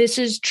 And this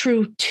is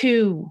true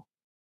too.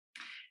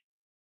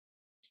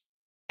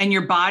 And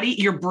your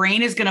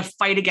brain is going to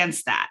fight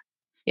against that.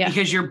 Yeah.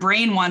 Because your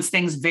brain wants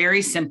things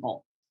very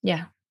simple.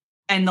 Yeah.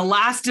 And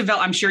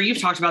I'm sure you've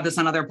talked about this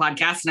on other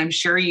podcasts, and I'm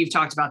sure you've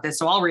talked about this,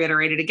 so I'll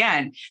reiterate it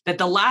again, that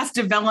the last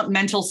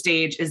developmental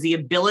stage is the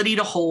ability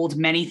to hold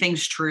many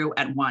things true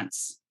at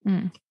once.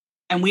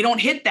 And we don't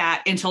hit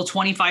that until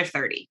 25,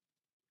 30.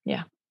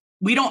 Yeah.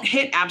 we don't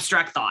hit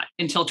abstract thought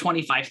until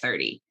 25,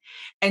 30.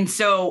 And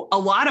so a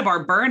lot of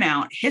our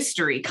burnout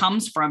history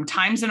comes from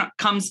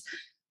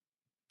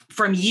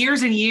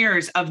years and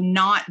years of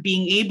not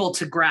being able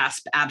to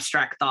grasp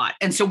abstract thought.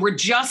 And so we're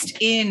just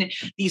in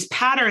these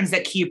patterns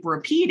that keep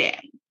repeating,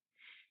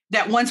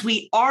 that once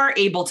we are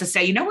able to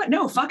say, you know what,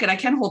 no, fuck it, I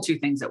can hold two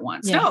things at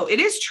once. Yeah. No, it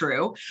is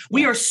true.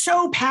 We are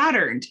so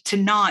patterned to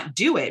not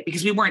do it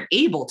because we weren't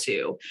able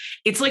to.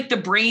 It's like the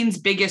brain's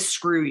biggest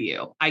screw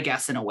you, I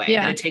guess, in a way,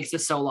 that it takes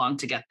us so long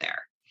to get there.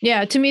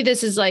 Yeah. To me,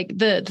 this is like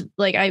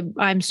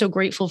I'm so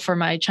grateful for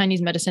my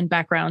Chinese medicine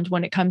background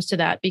when it comes to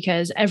that,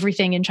 because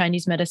everything in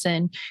Chinese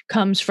medicine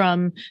comes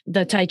from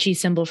the Tai Chi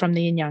symbol, from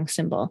the yin yang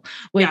symbol,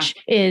 which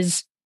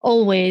is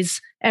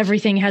always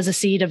everything has a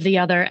seed of the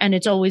other. And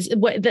it's always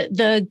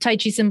the Tai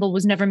Chi symbol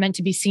was never meant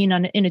to be seen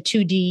in a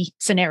 2D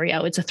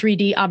scenario. It's a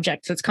 3D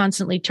object that's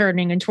constantly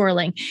turning and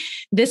twirling.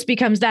 This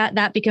becomes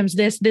that becomes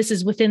this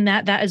is within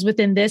that is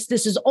within this.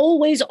 This is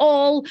always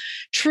all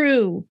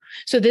true.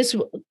 So this,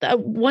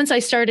 once I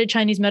started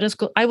Chinese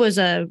medical, I was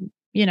a,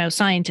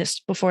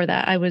 scientist before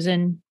that. I was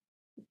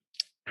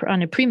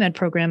on a pre-med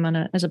program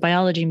as a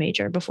biology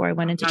major before I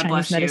went into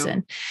Chinese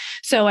medicine.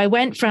 So I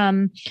went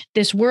from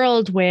this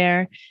world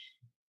where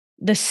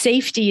the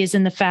safety is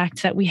in the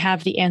fact that we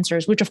have the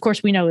answers, which of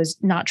course we know is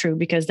not true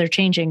because they're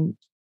changing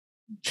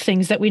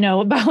things that we know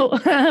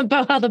about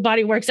how the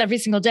body works every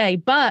single day.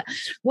 But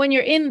when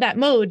you're in that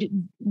mode,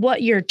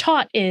 what you're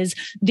taught is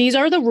these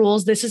are the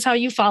rules. This is how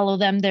you follow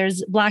them.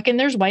 There's black and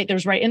there's white,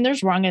 there's right and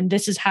there's wrong. And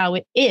this is how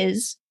it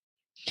is.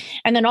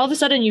 And then all of a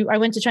sudden I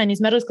went to Chinese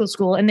medical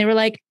school and they were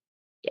like,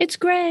 it's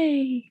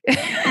gray.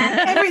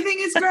 Everything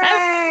is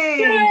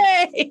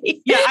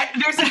gray.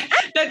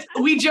 Yeah,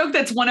 we joke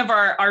that's one of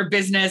our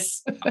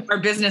business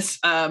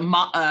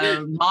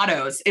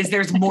mottos is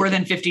there's more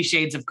than 50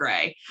 shades of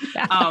gray.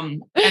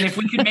 And if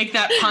we could make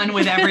that pun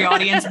with every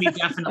audience, we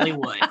definitely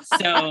would.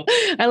 So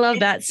I love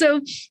that.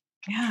 So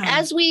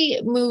as we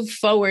move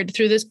forward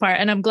through this part,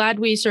 and I'm glad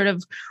we sort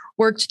of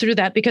worked through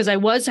that, because I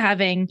was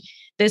having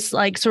this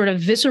like sort of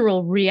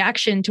visceral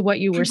reaction to what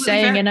you were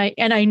saying.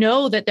 And I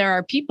know that there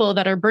are people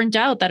that are burnt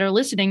out that are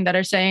listening that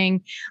are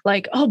saying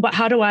like, oh, but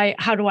how do I?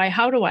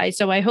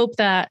 So I hope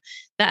that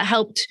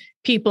helped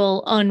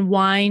people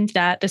unwind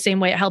that the same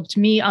way it helped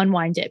me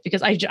unwind it,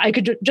 because I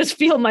could just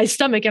feel my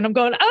stomach and I'm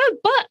going,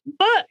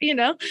 but,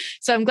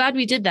 so I'm glad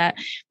we did that.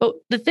 But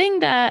the thing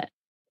that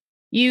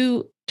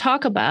you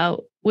talk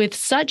about with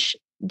such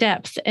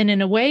depth and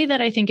in a way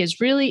that I think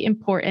is really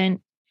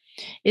important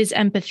is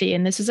empathy.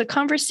 And this is a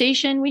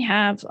conversation we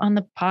have on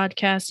the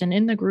podcast and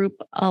in the group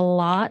a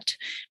lot,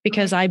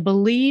 because I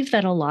believe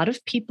that a lot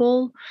of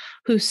people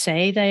who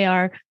say they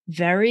are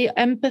very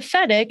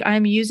empathetic,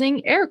 I'm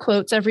using air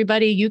quotes,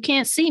 everybody, you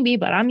can't see me,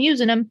 but I'm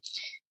using them,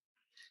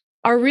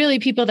 are really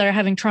people that are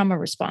having trauma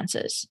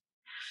responses.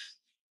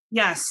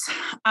 Yes.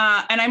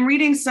 And I'm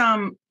reading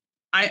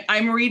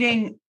I'm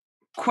reading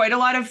quite a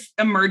lot of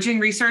emerging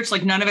research.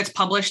 Like none of it's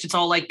published. It's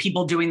all like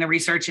people doing the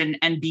research and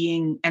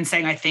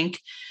saying, I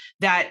think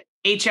that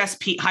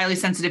HSP, highly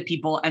sensitive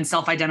people, and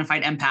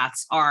self-identified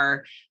empaths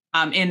are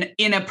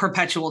in a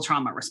perpetual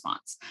trauma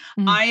response.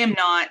 Mm-hmm. I am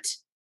not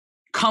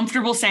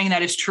comfortable saying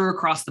that is true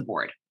across the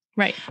board.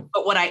 Right.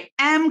 But what I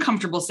am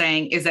comfortable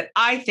saying is that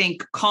I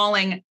think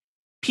calling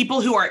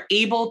people who are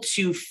able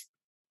to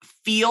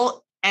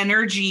feel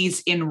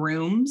energies in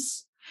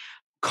rooms,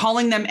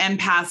 calling them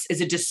empaths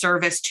is a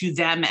disservice to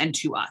them and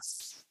to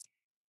us.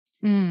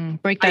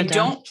 Break that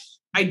down.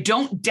 I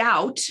don't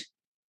doubt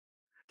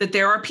that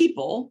there are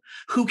people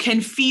who can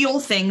feel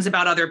things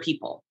about other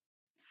people.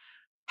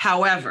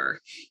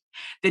 However,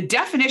 the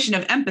definition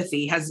of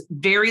empathy has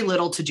very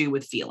little to do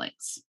with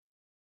feelings.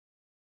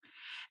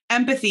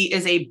 Empathy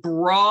is a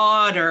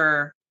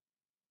broader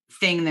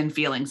thing than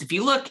feelings. If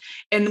you look,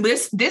 and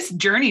this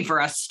journey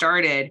for us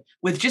started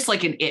with just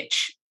like an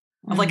itch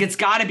of like, it's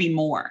got to be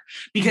more.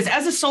 Because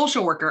as a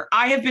social worker,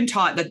 I have been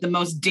taught that the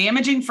most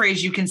damaging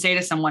phrase you can say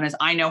to someone is,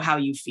 I know how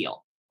you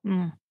feel.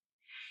 And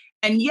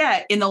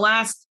yet in the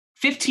last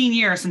 15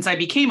 years since I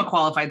became a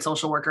qualified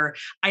social worker,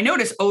 I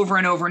notice over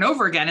and over and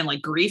over again in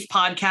like grief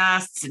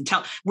podcasts and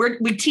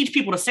we teach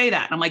people to say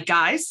that. And I'm like,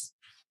 guys,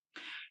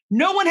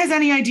 no one has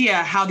any idea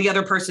how the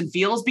other person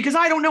feels because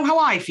I don't know how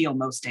I feel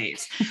most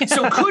days.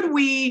 So could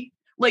we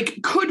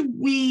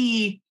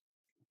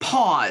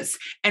pause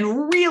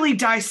and really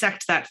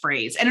dissect that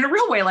phrase? And in a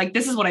real way, like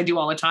this is what I do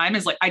all the time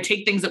is like, I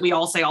take things that we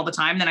all say all the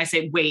time. Then I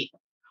say, wait,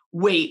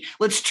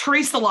 let's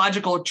trace the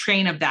logical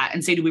train of that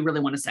and say, do we really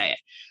want to say it?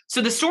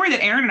 So the story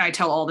that Erin and I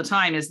tell all the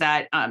time is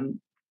that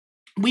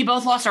we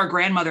both lost our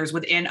grandmothers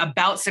within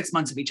about 6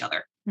 months of each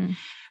other,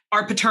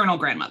 our paternal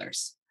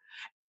grandmothers.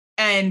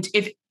 And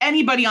if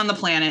anybody on the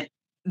planet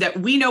that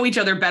we know each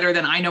other better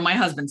than I know my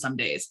husband some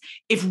days,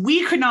 if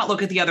we could not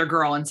look at the other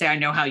girl and say, I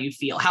know how you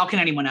feel, how can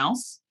anyone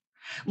else?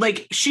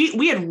 Like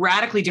we had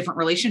radically different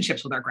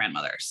relationships with our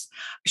grandmothers.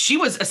 She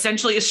was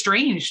essentially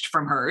estranged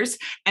from hers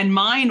and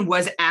mine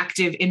was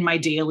active in my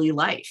daily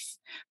life.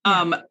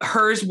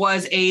 Hers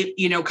was a,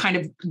 kind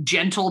of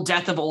gentle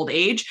death of old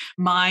age.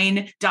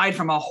 Mine died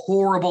from a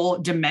horrible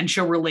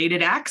dementia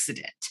related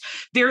accident.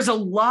 There's a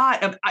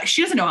lot of,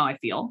 she doesn't know how I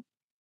feel.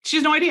 She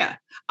has no idea.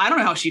 I don't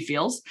know how she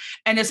feels.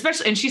 And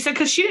she said,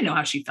 because she didn't know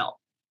how she felt.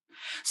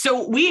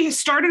 So we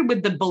started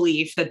with the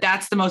belief that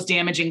that's the most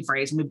damaging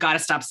phrase and we've got to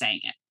stop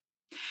saying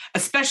it,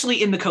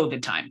 especially in the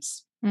COVID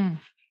times.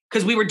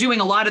 Because we were doing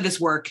a lot of this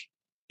work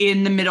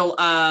in the middle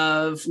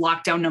of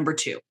lockdown number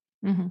 2.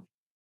 Mm-hmm.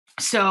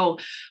 So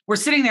we're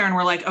sitting there and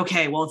we're like,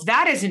 okay, well, if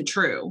that isn't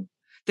true,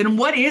 then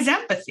what is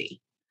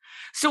empathy?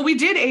 So we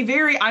did a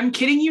very, I'm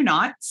kidding you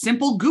not,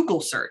 simple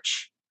Google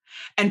search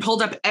and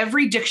pulled up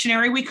every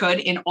dictionary we could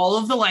in all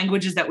of the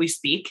languages that we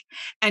speak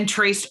and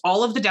traced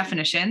all of the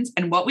definitions.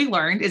 And what we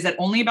learned is that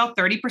only about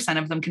 30%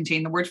 of them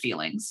contain the word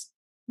feelings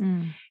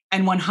and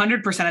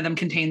 100% of them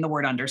contain the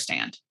word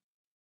understand.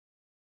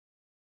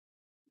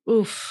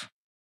 Oof.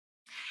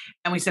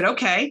 And we said,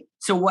 okay,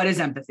 so what is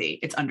empathy?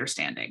 It's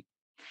understanding.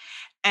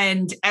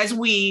 And as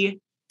we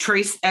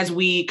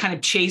kind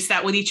of chased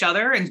that with each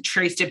other and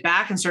traced it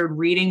back and started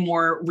reading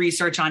more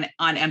research on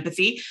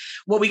empathy,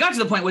 what we got to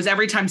the point was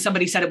every time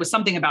somebody said it was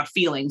something about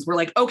feelings, we're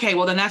like, okay,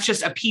 well, then that's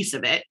just a piece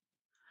of it.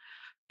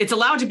 It's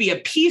allowed to be a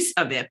piece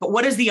of it, but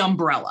what is the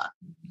umbrella?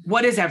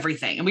 What is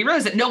everything? And we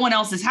realized that no one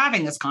else is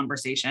having this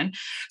conversation.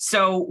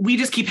 So we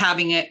just keep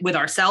having it with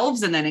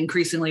ourselves and then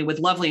increasingly with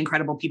lovely,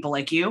 incredible people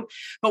like you.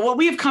 But what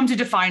we have come to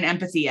define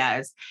empathy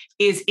as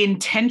is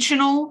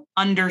intentional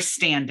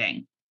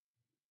understanding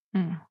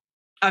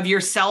of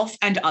yourself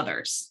and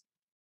others.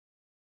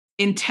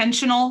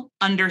 Intentional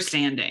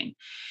understanding.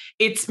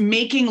 It's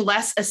making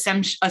less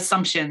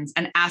assumptions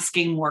and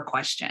asking more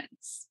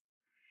questions.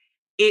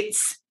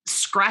 It's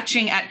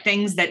scratching at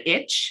things that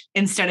itch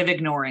instead of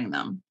ignoring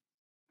them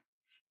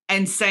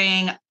and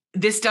saying,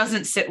 this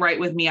doesn't sit right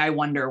with me. I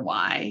wonder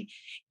why.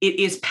 It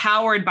is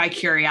powered by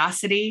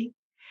curiosity.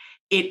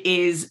 It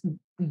is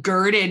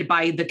girded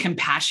by the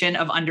compassion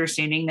of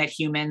understanding that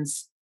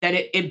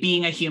it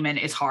being a human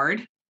is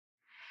hard.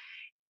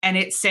 And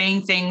it's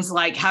saying things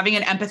like, having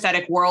an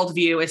empathetic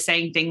worldview is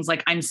saying things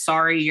like, I'm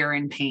sorry you're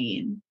in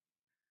pain,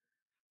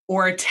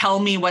 or tell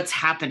me what's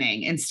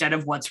happening instead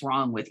of what's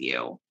wrong with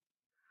you.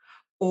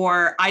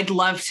 Or I'd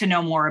love to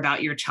know more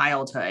about your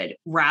childhood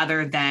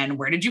rather than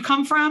where did you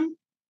come from?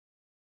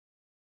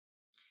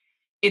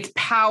 It's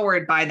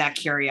powered by that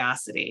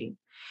curiosity.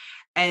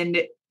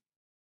 And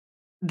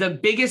the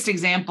biggest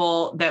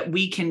example that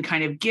we can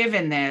kind of give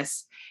in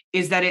this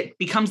is that it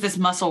becomes this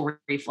muscle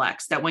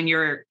reflex that when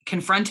you're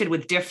confronted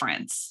with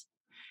difference,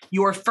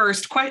 your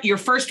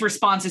first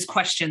response is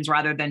questions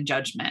rather than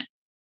judgment.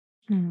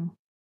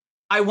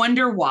 I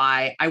wonder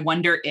why. I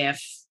wonder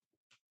if.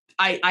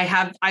 I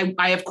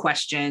have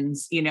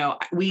questions.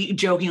 We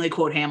jokingly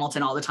quote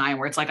Hamilton all the time,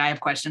 where it's like I have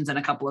questions and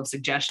a couple of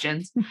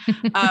suggestions.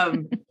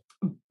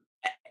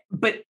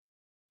 But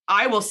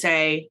I will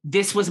say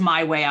this was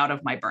my way out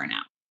of my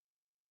burnout.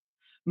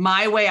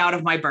 My way out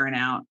of my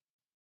burnout.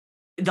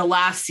 The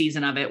last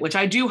season of it, which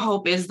I do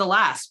hope is the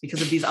last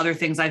because of these other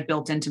things I've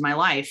built into my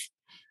life,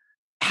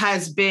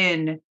 has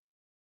been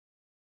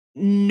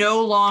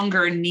no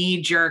longer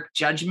knee-jerk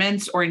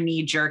judgments or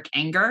knee-jerk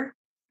anger,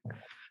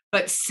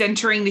 but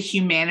centering the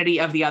humanity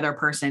of the other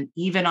person,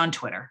 even on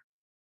Twitter,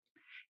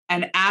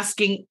 and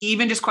asking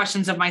even just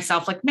questions of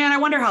myself, like, man, I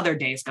wonder how their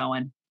day's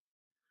going.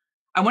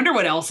 I wonder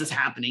what else is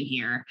happening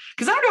here.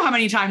 Because I don't know how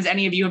many times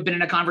any of you have been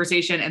in a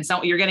conversation and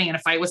you're getting in a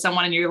fight with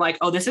someone and you're like,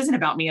 oh, this isn't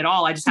about me at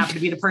all. I just happen to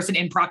be the person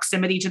in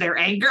proximity to their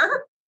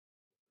anger.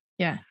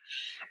 Yeah.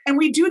 And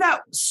we do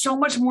that so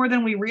much more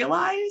than we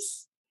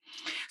realize.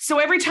 So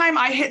every time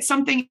I hit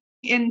something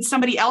in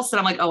somebody else that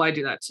I'm like, oh, I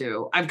do that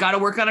too. I've got to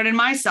work on it in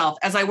myself.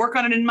 As I work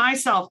on it in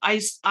myself,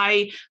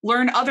 I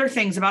learn other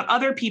things about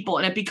other people.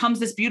 And it becomes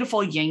this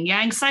beautiful yin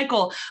yang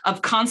cycle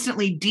of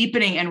constantly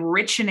deepening and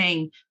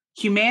richening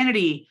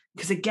humanity.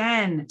 Because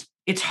again,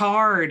 it's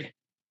hard.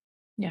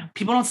 Yeah.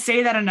 People don't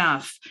say that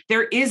enough.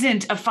 There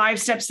isn't a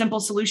 5-step simple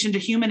solution to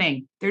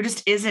humaning. There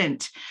just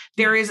isn't.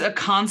 There is a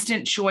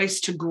constant choice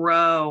to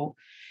grow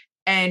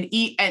and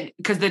eat. And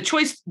because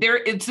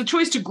it's the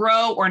choice to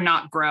grow or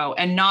not grow,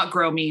 and not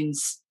grow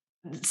means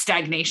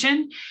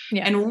stagnation.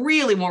 Yeah. And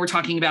really, when we're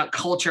talking about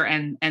culture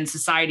and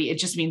society, it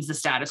just means the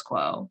status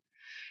quo.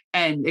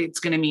 And it's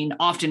going to mean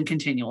often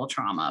continual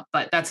trauma,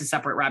 but that's a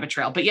separate rabbit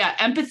trail. But yeah,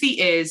 empathy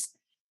is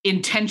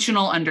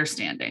intentional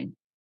understanding.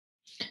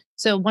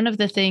 So one of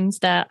the things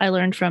that I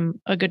learned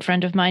from a good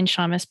friend of mine,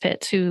 Shamus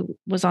Pitts, who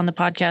was on the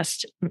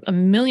podcast a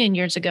million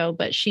years ago,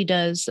 but she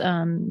does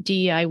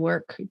DEI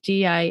work,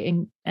 DEI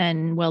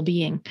and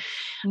well-being.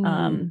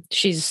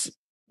 She's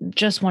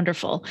just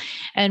wonderful.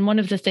 And one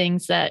of the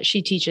things that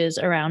she teaches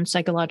around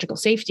psychological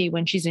safety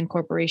when she's in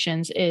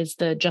corporations is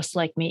the Just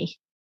Like Me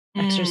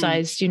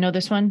exercise. Do you know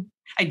this one?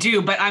 I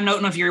do, but I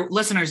don't know if your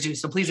listeners do.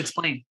 So please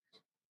explain.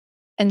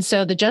 And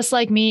so the Just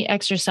Like Me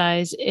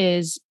exercise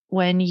is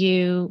when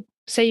you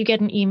say you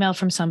get an email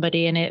from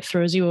somebody and it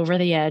throws you over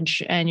the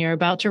edge and you're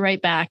about to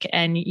write back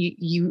and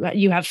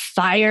you have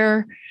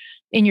fire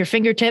in your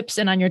fingertips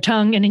and on your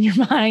tongue and in your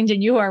mind,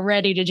 and you are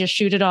ready to just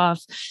shoot it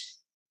off,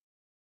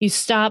 you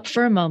stop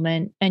for a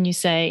moment and you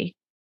say,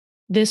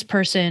 this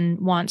person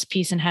wants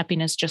peace and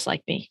happiness just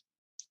like me.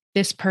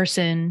 This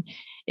person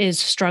is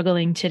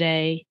struggling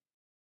today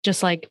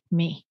just like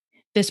me.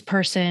 This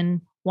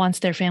person wants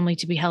their family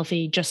to be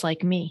healthy just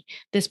like me.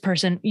 This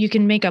person, you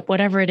can make up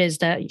whatever it is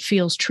that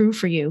feels true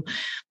for you.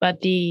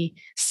 But the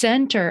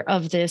center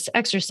of this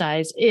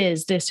exercise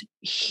is this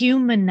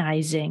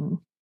humanizing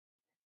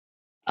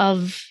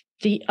of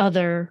the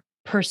other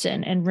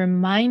person and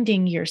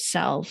reminding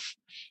yourself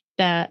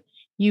that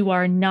you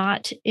are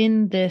not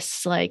in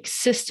this like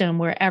system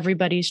where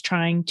everybody's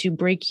trying to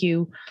break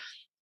you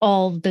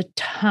all the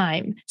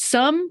time.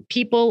 Some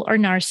people are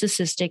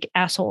narcissistic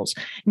assholes,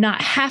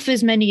 not half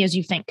as many as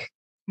you think.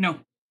 No,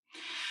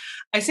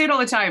 I say it all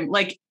the time.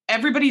 Like,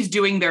 everybody's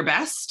doing their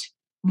best,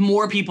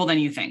 more people than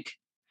you think.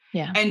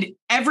 Yeah. And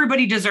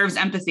everybody deserves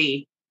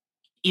empathy,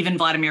 even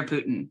Vladimir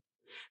Putin,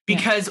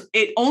 because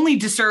it only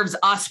deserves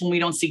us when we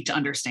don't seek to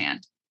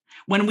understand.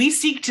 When we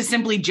seek to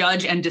simply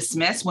judge and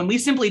dismiss, when we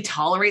simply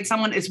tolerate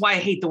someone, is why I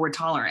hate the word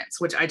tolerance,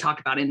 which I talk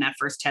about in that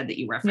first TED that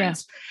you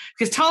referenced.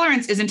 Because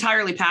tolerance is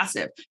entirely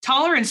passive.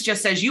 Tolerance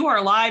just says you are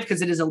alive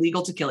because it is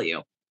illegal to kill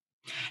you.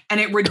 And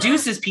it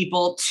reduces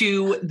people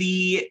to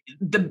the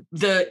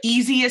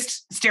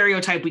easiest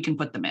stereotype we can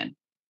put them in.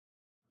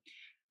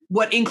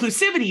 What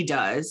inclusivity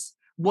does,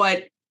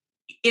 what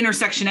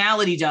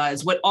intersectionality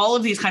does, what all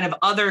of these kind of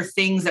other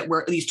things that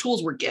these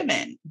tools were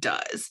given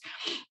does,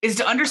 is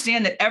to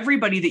understand that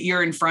everybody that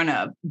you're in front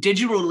of,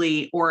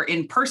 digitally or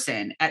in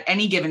person at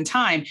any given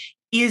time,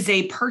 is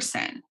a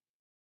person.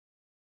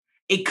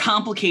 A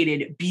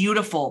complicated,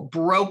 beautiful,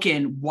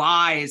 broken,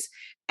 wise,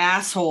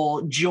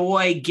 asshole,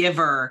 joy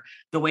giver,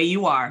 the way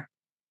you are.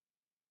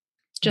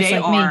 They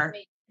are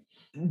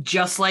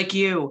just like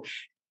you.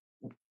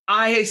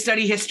 I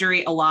study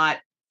history a lot,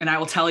 and I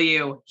will tell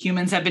you,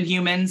 humans have been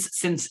humans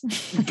since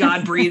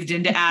God breathed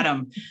into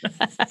Adam.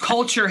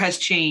 Culture has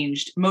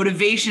changed.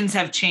 Motivations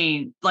have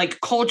changed. Like,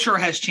 culture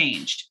has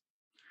changed.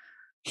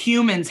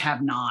 Humans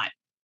have not.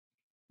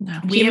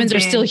 No, humans are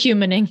still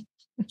humaning.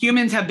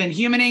 Humans have been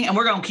humaning, and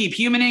we're going to keep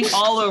humaning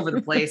all over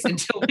the place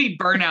until we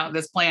burn out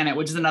this planet,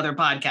 which is another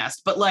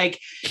podcast. But like,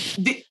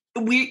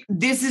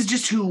 this is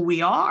just who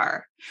we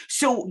are.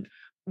 So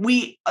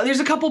there's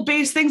a couple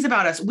base things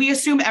about us. We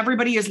assume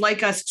everybody is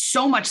like us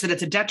so much that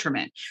it's a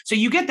detriment. So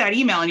you get that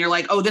email and you're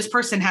like, oh, this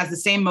person has the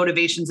same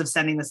motivations of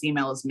sending this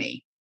email as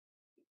me.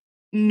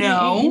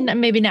 No,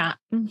 maybe not.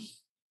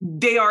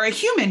 They are a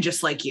human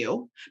just like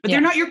you, but they're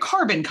not your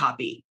carbon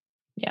copy.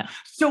 Yeah.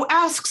 So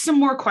ask some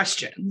more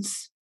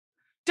questions.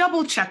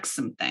 Double check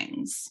some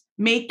things,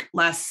 make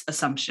less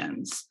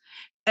assumptions.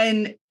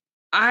 And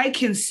I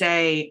can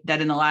say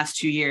that in the last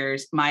 2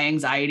 years, my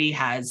anxiety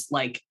has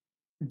like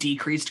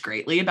decreased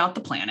greatly about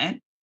the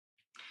planet.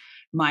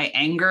 My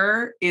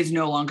anger at the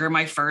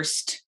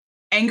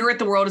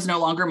world is no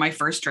longer my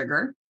first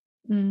trigger.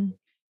 Erin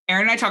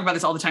and I talk about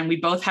this all the time. We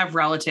both have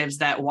relatives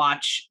that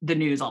watch the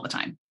news all the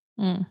time.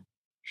 And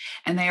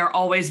they are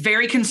always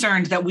very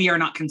concerned that we are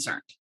not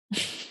concerned.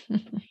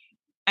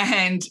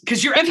 And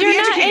because you're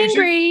not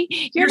angry,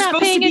 you're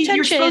not paying attention.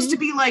 You're supposed to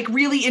be like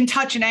really in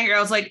touch and angry.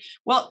 I was like,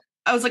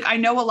 I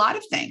know a lot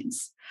of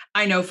things.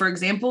 I know, for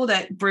example,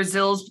 that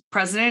Brazil's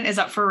president is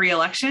up for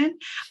re-election.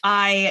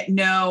 I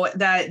know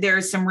that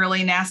there's some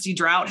really nasty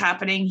drought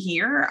happening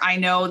here. I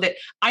know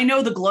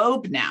the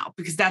globe now,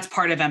 because that's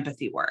part of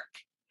empathy work.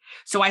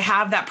 So I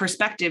have that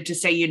perspective to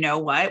say, you know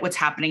what's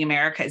happening in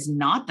America is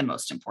not the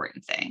most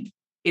important thing.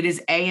 It is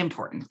an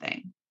important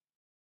thing.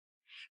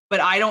 But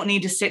I don't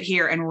need to sit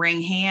here and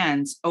wring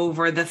hands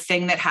over the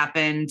thing that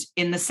happened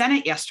in the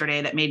Senate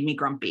yesterday that made me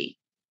grumpy.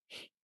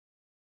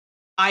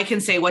 I can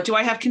say, what do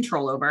I have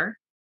control over?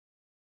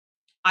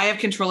 I have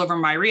control over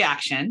my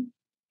reaction.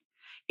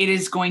 It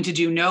is going to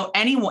do no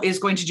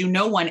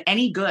one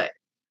any good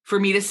for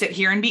me to sit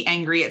here and be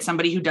angry at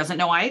somebody who doesn't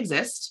know I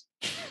exist,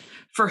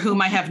 for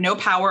whom I have no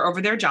power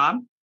over their job.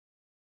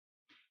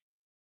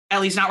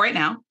 At least not right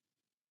now.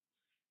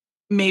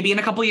 Maybe in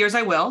a couple of years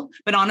I will,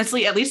 but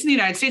honestly, at least in the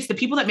United States, the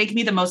people that make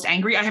me the most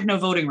angry, I have no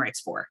voting rights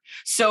for.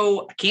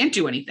 So I can't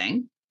do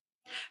anything.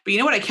 But you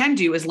know what I can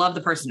do is love the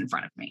person in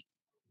front of me.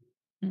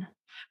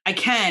 I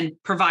can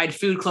provide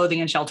food, clothing,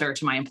 and shelter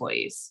to my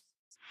employees.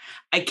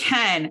 I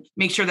can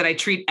make sure that I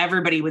treat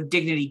everybody with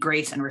dignity,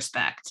 grace, and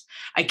respect.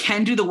 I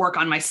can do the work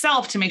on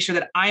myself to make sure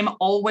that I'm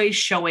always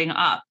showing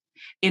up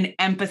in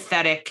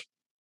empathetic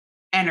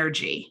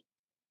energy,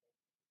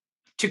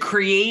 to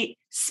create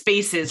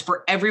spaces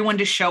for everyone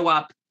to show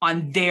up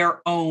on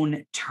their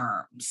own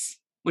terms,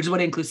 which is what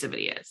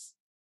inclusivity is.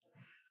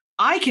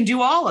 I can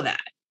do all of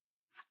that.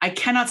 I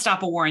cannot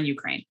stop a war in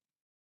Ukraine.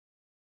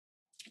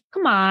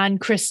 Come on,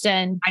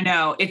 Kristen. I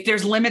know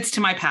there's limits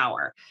to my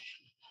power,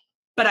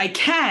 but I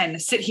can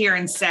sit here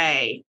and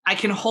say, I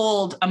can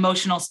hold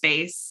emotional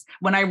space.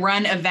 When I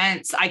run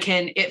events,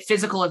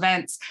 physical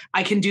events,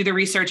 I can do the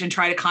research and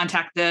try to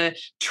contact the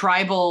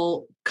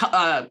tribal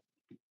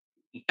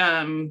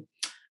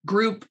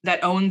group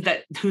that owns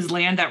that, whose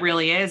land that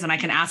really is, and I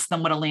can ask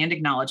them what a land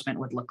acknowledgement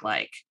would look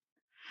like.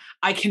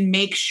 I can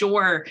make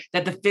sure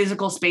that the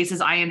physical spaces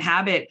I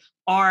inhabit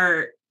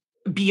are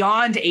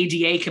beyond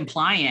ADA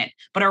compliant,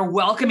 but are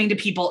welcoming to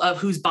people of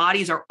whose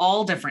bodies are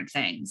all different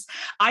things.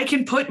 I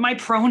can put my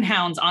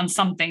pronouns on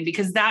something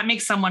because that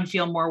makes someone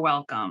feel more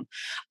welcome.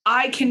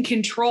 I can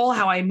control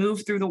how I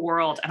move through the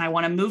world, and I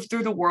want to move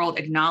through the world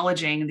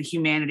acknowledging the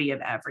humanity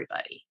of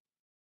everybody.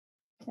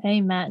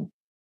 Amen.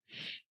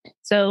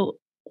 So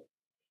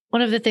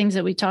one of the things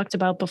that we talked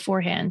about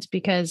beforehand,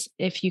 because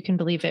if you can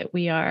believe it,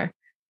 we are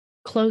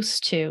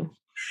close to,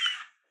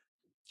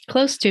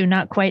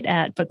 not quite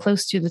at, but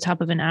close to the top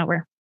of an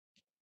hour.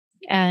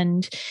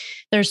 And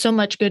there's so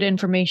much good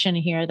information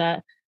here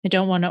that I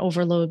don't want to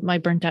overload my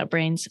burnt out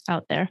brains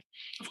out there.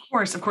 Of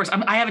course.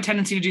 I have a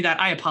tendency to do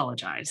that. I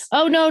apologize.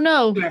 Oh,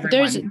 no.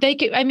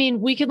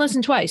 We can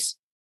listen twice.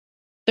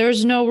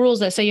 There's no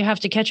rules that say you have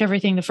to catch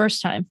everything the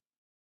first time.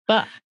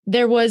 But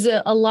there was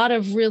a lot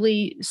of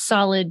really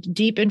solid,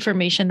 deep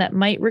information that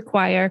might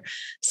require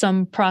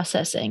some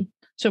processing.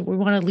 So we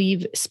want to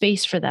leave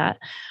space for that.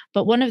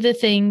 But one of the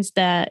things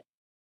that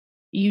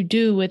you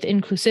do with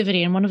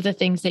inclusivity, and one of the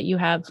things that you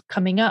have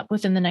coming up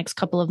within the next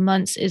couple of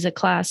months, is a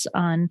class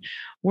on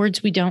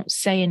words we don't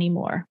say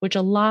anymore, which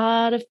a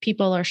lot of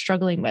people are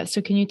struggling with.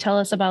 So can you tell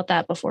us about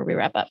that before we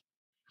wrap up?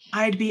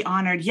 I'd be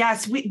honored.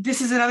 Yes,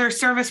 this is another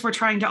service we're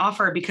trying to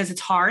offer because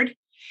it's hard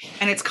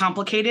and it's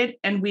complicated,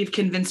 and we've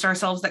convinced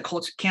ourselves that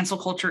cancel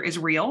culture is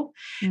real.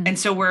 Mm-hmm. And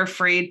so we're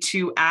afraid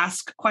to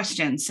ask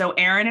questions. So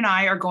Erin and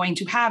I are going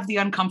to have the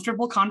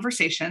uncomfortable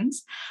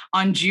conversations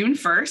on June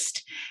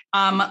 1st.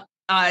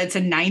 It's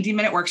a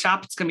 90-minute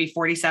workshop. It's going to be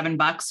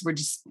 $47. We're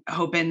just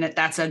hoping that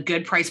that's a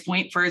good price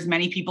point for as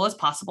many people as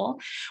possible.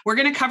 We're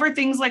going to cover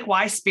things like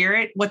why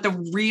spirit, what the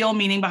real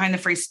meaning behind the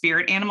phrase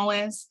spirit animal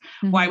is,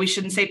 mm-hmm. why we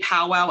shouldn't say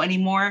powwow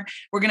anymore.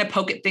 We're going to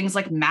poke at things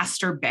like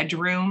master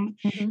bedroom.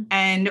 Mm-hmm.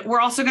 And we're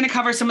also going to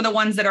cover some of the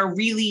ones that are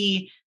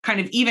really kind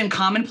of even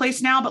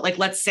commonplace now, but like,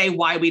 let's say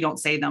why we don't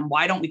say them.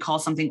 Why don't we call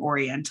something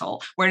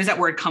Oriental? Where does that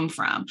word come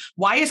from?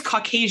 Why is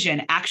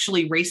Caucasian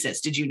actually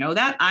racist? Did you know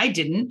that? I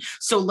didn't.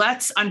 So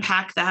let's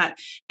unpack that.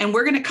 And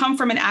we're going to come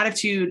from an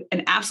absolute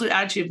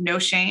attitude of no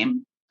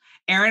shame.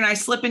 Erin and I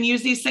slip and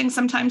use these things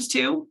sometimes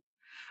too.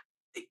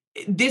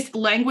 This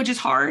language is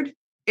hard.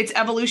 It's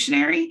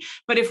evolutionary.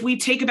 But if we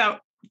take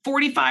about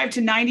 45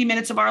 to 90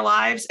 minutes of our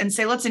lives and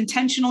say, let's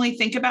intentionally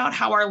think about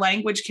how our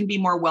language can be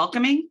more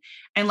welcoming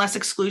and less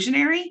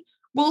exclusionary,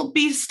 we'll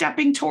be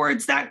stepping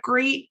towards that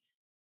great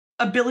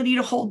ability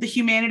to hold the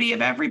humanity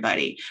of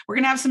everybody. We're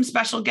going to have some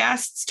special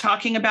guests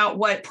talking about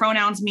what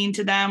pronouns mean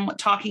to them,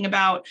 talking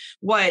about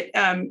what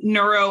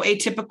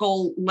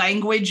neuroatypical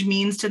language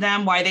means to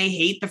them, why they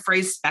hate the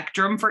phrase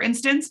spectrum, for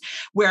instance,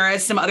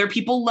 whereas some other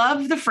people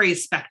love the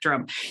phrase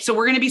spectrum. So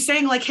we're going to be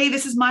saying like, hey,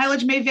 this is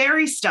mileage may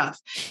vary stuff.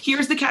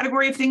 Here's the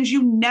category of things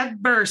you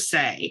never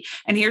say.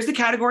 And here's the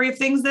category of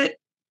things that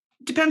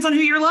depends on who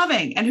you're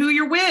loving and who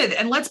you're with.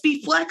 And let's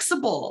be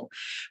flexible.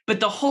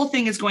 But the whole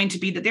thing is going to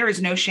be that there is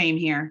no shame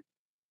here.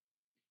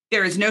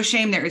 There is no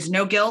shame. There is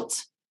no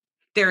guilt.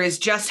 There is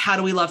just how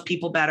do we love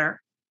people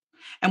better?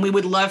 And we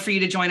would love for you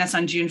to join us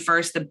on June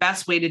 1st. The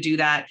best way to do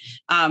that,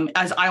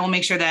 as I will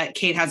make sure that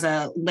Kate has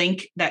a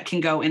link that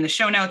can go in the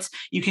show notes.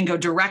 You can go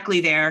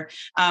directly there.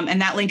 And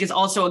that link is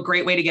also a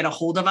great way to get a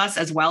hold of us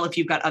as well. If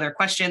you've got other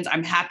questions,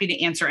 I'm happy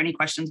to answer any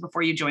questions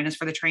before you join us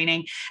for the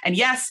training. And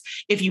yes,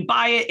 if you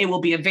buy it, it will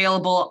be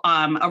available.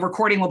 A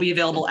recording will be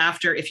available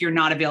after if you're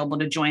not available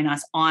to join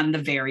us on the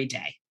very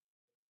day.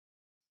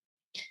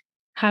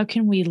 How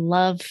can we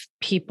love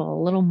people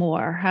a little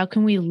more? How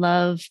can we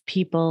love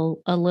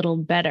people a little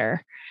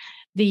better?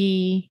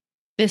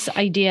 This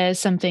idea is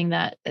something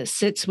that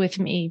sits with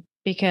me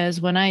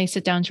because when I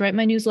sit down to write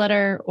my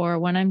newsletter or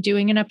when I'm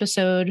doing an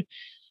episode,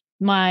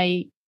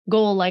 my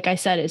goal, like I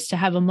said, is to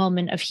have a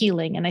moment of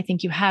healing. And I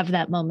think you have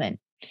that moment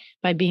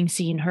by being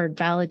seen, heard,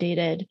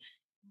 validated,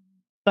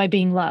 by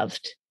being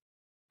loved,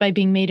 by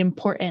being made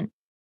important,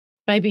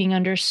 by being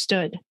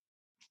understood.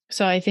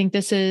 So I think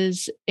this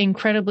is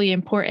incredibly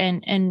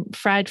important. And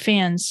Fried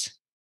fans,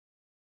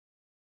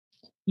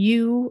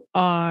 you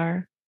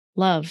are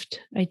loved.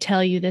 I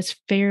tell you this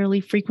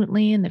fairly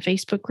frequently in the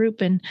Facebook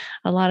group, and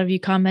a lot of you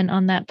comment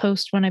on that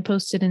post when I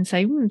post it and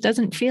say, it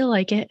doesn't feel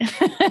like it.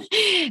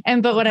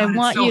 But what I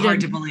want you to, it's so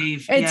hard to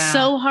believe. It's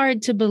so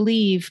hard to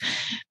believe,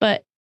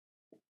 but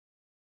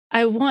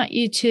I want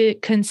you to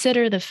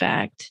consider the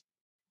fact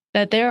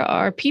that there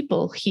are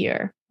people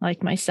here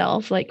like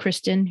myself, like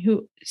Kristen,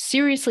 who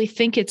seriously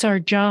think it's our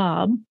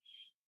job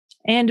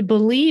and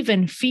believe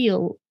and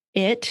feel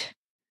it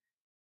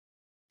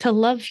to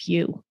love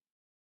you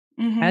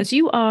as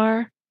you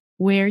are,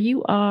 where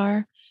you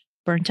are,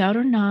 burnt out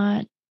or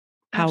not,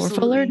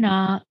 powerful or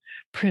not,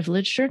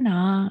 privileged or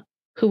not,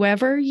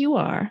 whoever you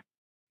are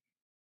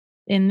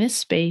in this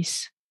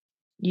space,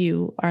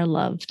 you are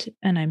loved.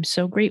 And I'm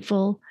so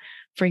grateful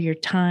for your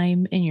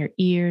time and your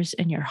ears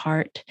and your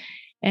heart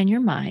and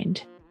your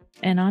mind.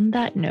 And on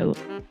that note,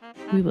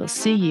 we will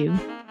see you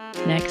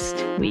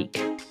next week.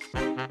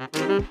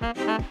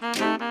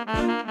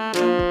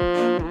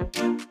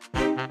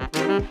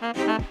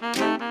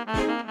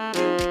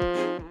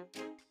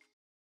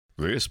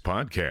 This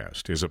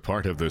podcast is a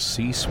part of the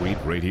C-Suite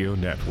Radio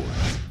Network.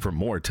 For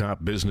more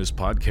top business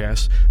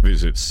podcasts,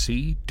 visit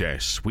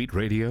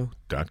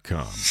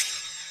c-suiteradio.com.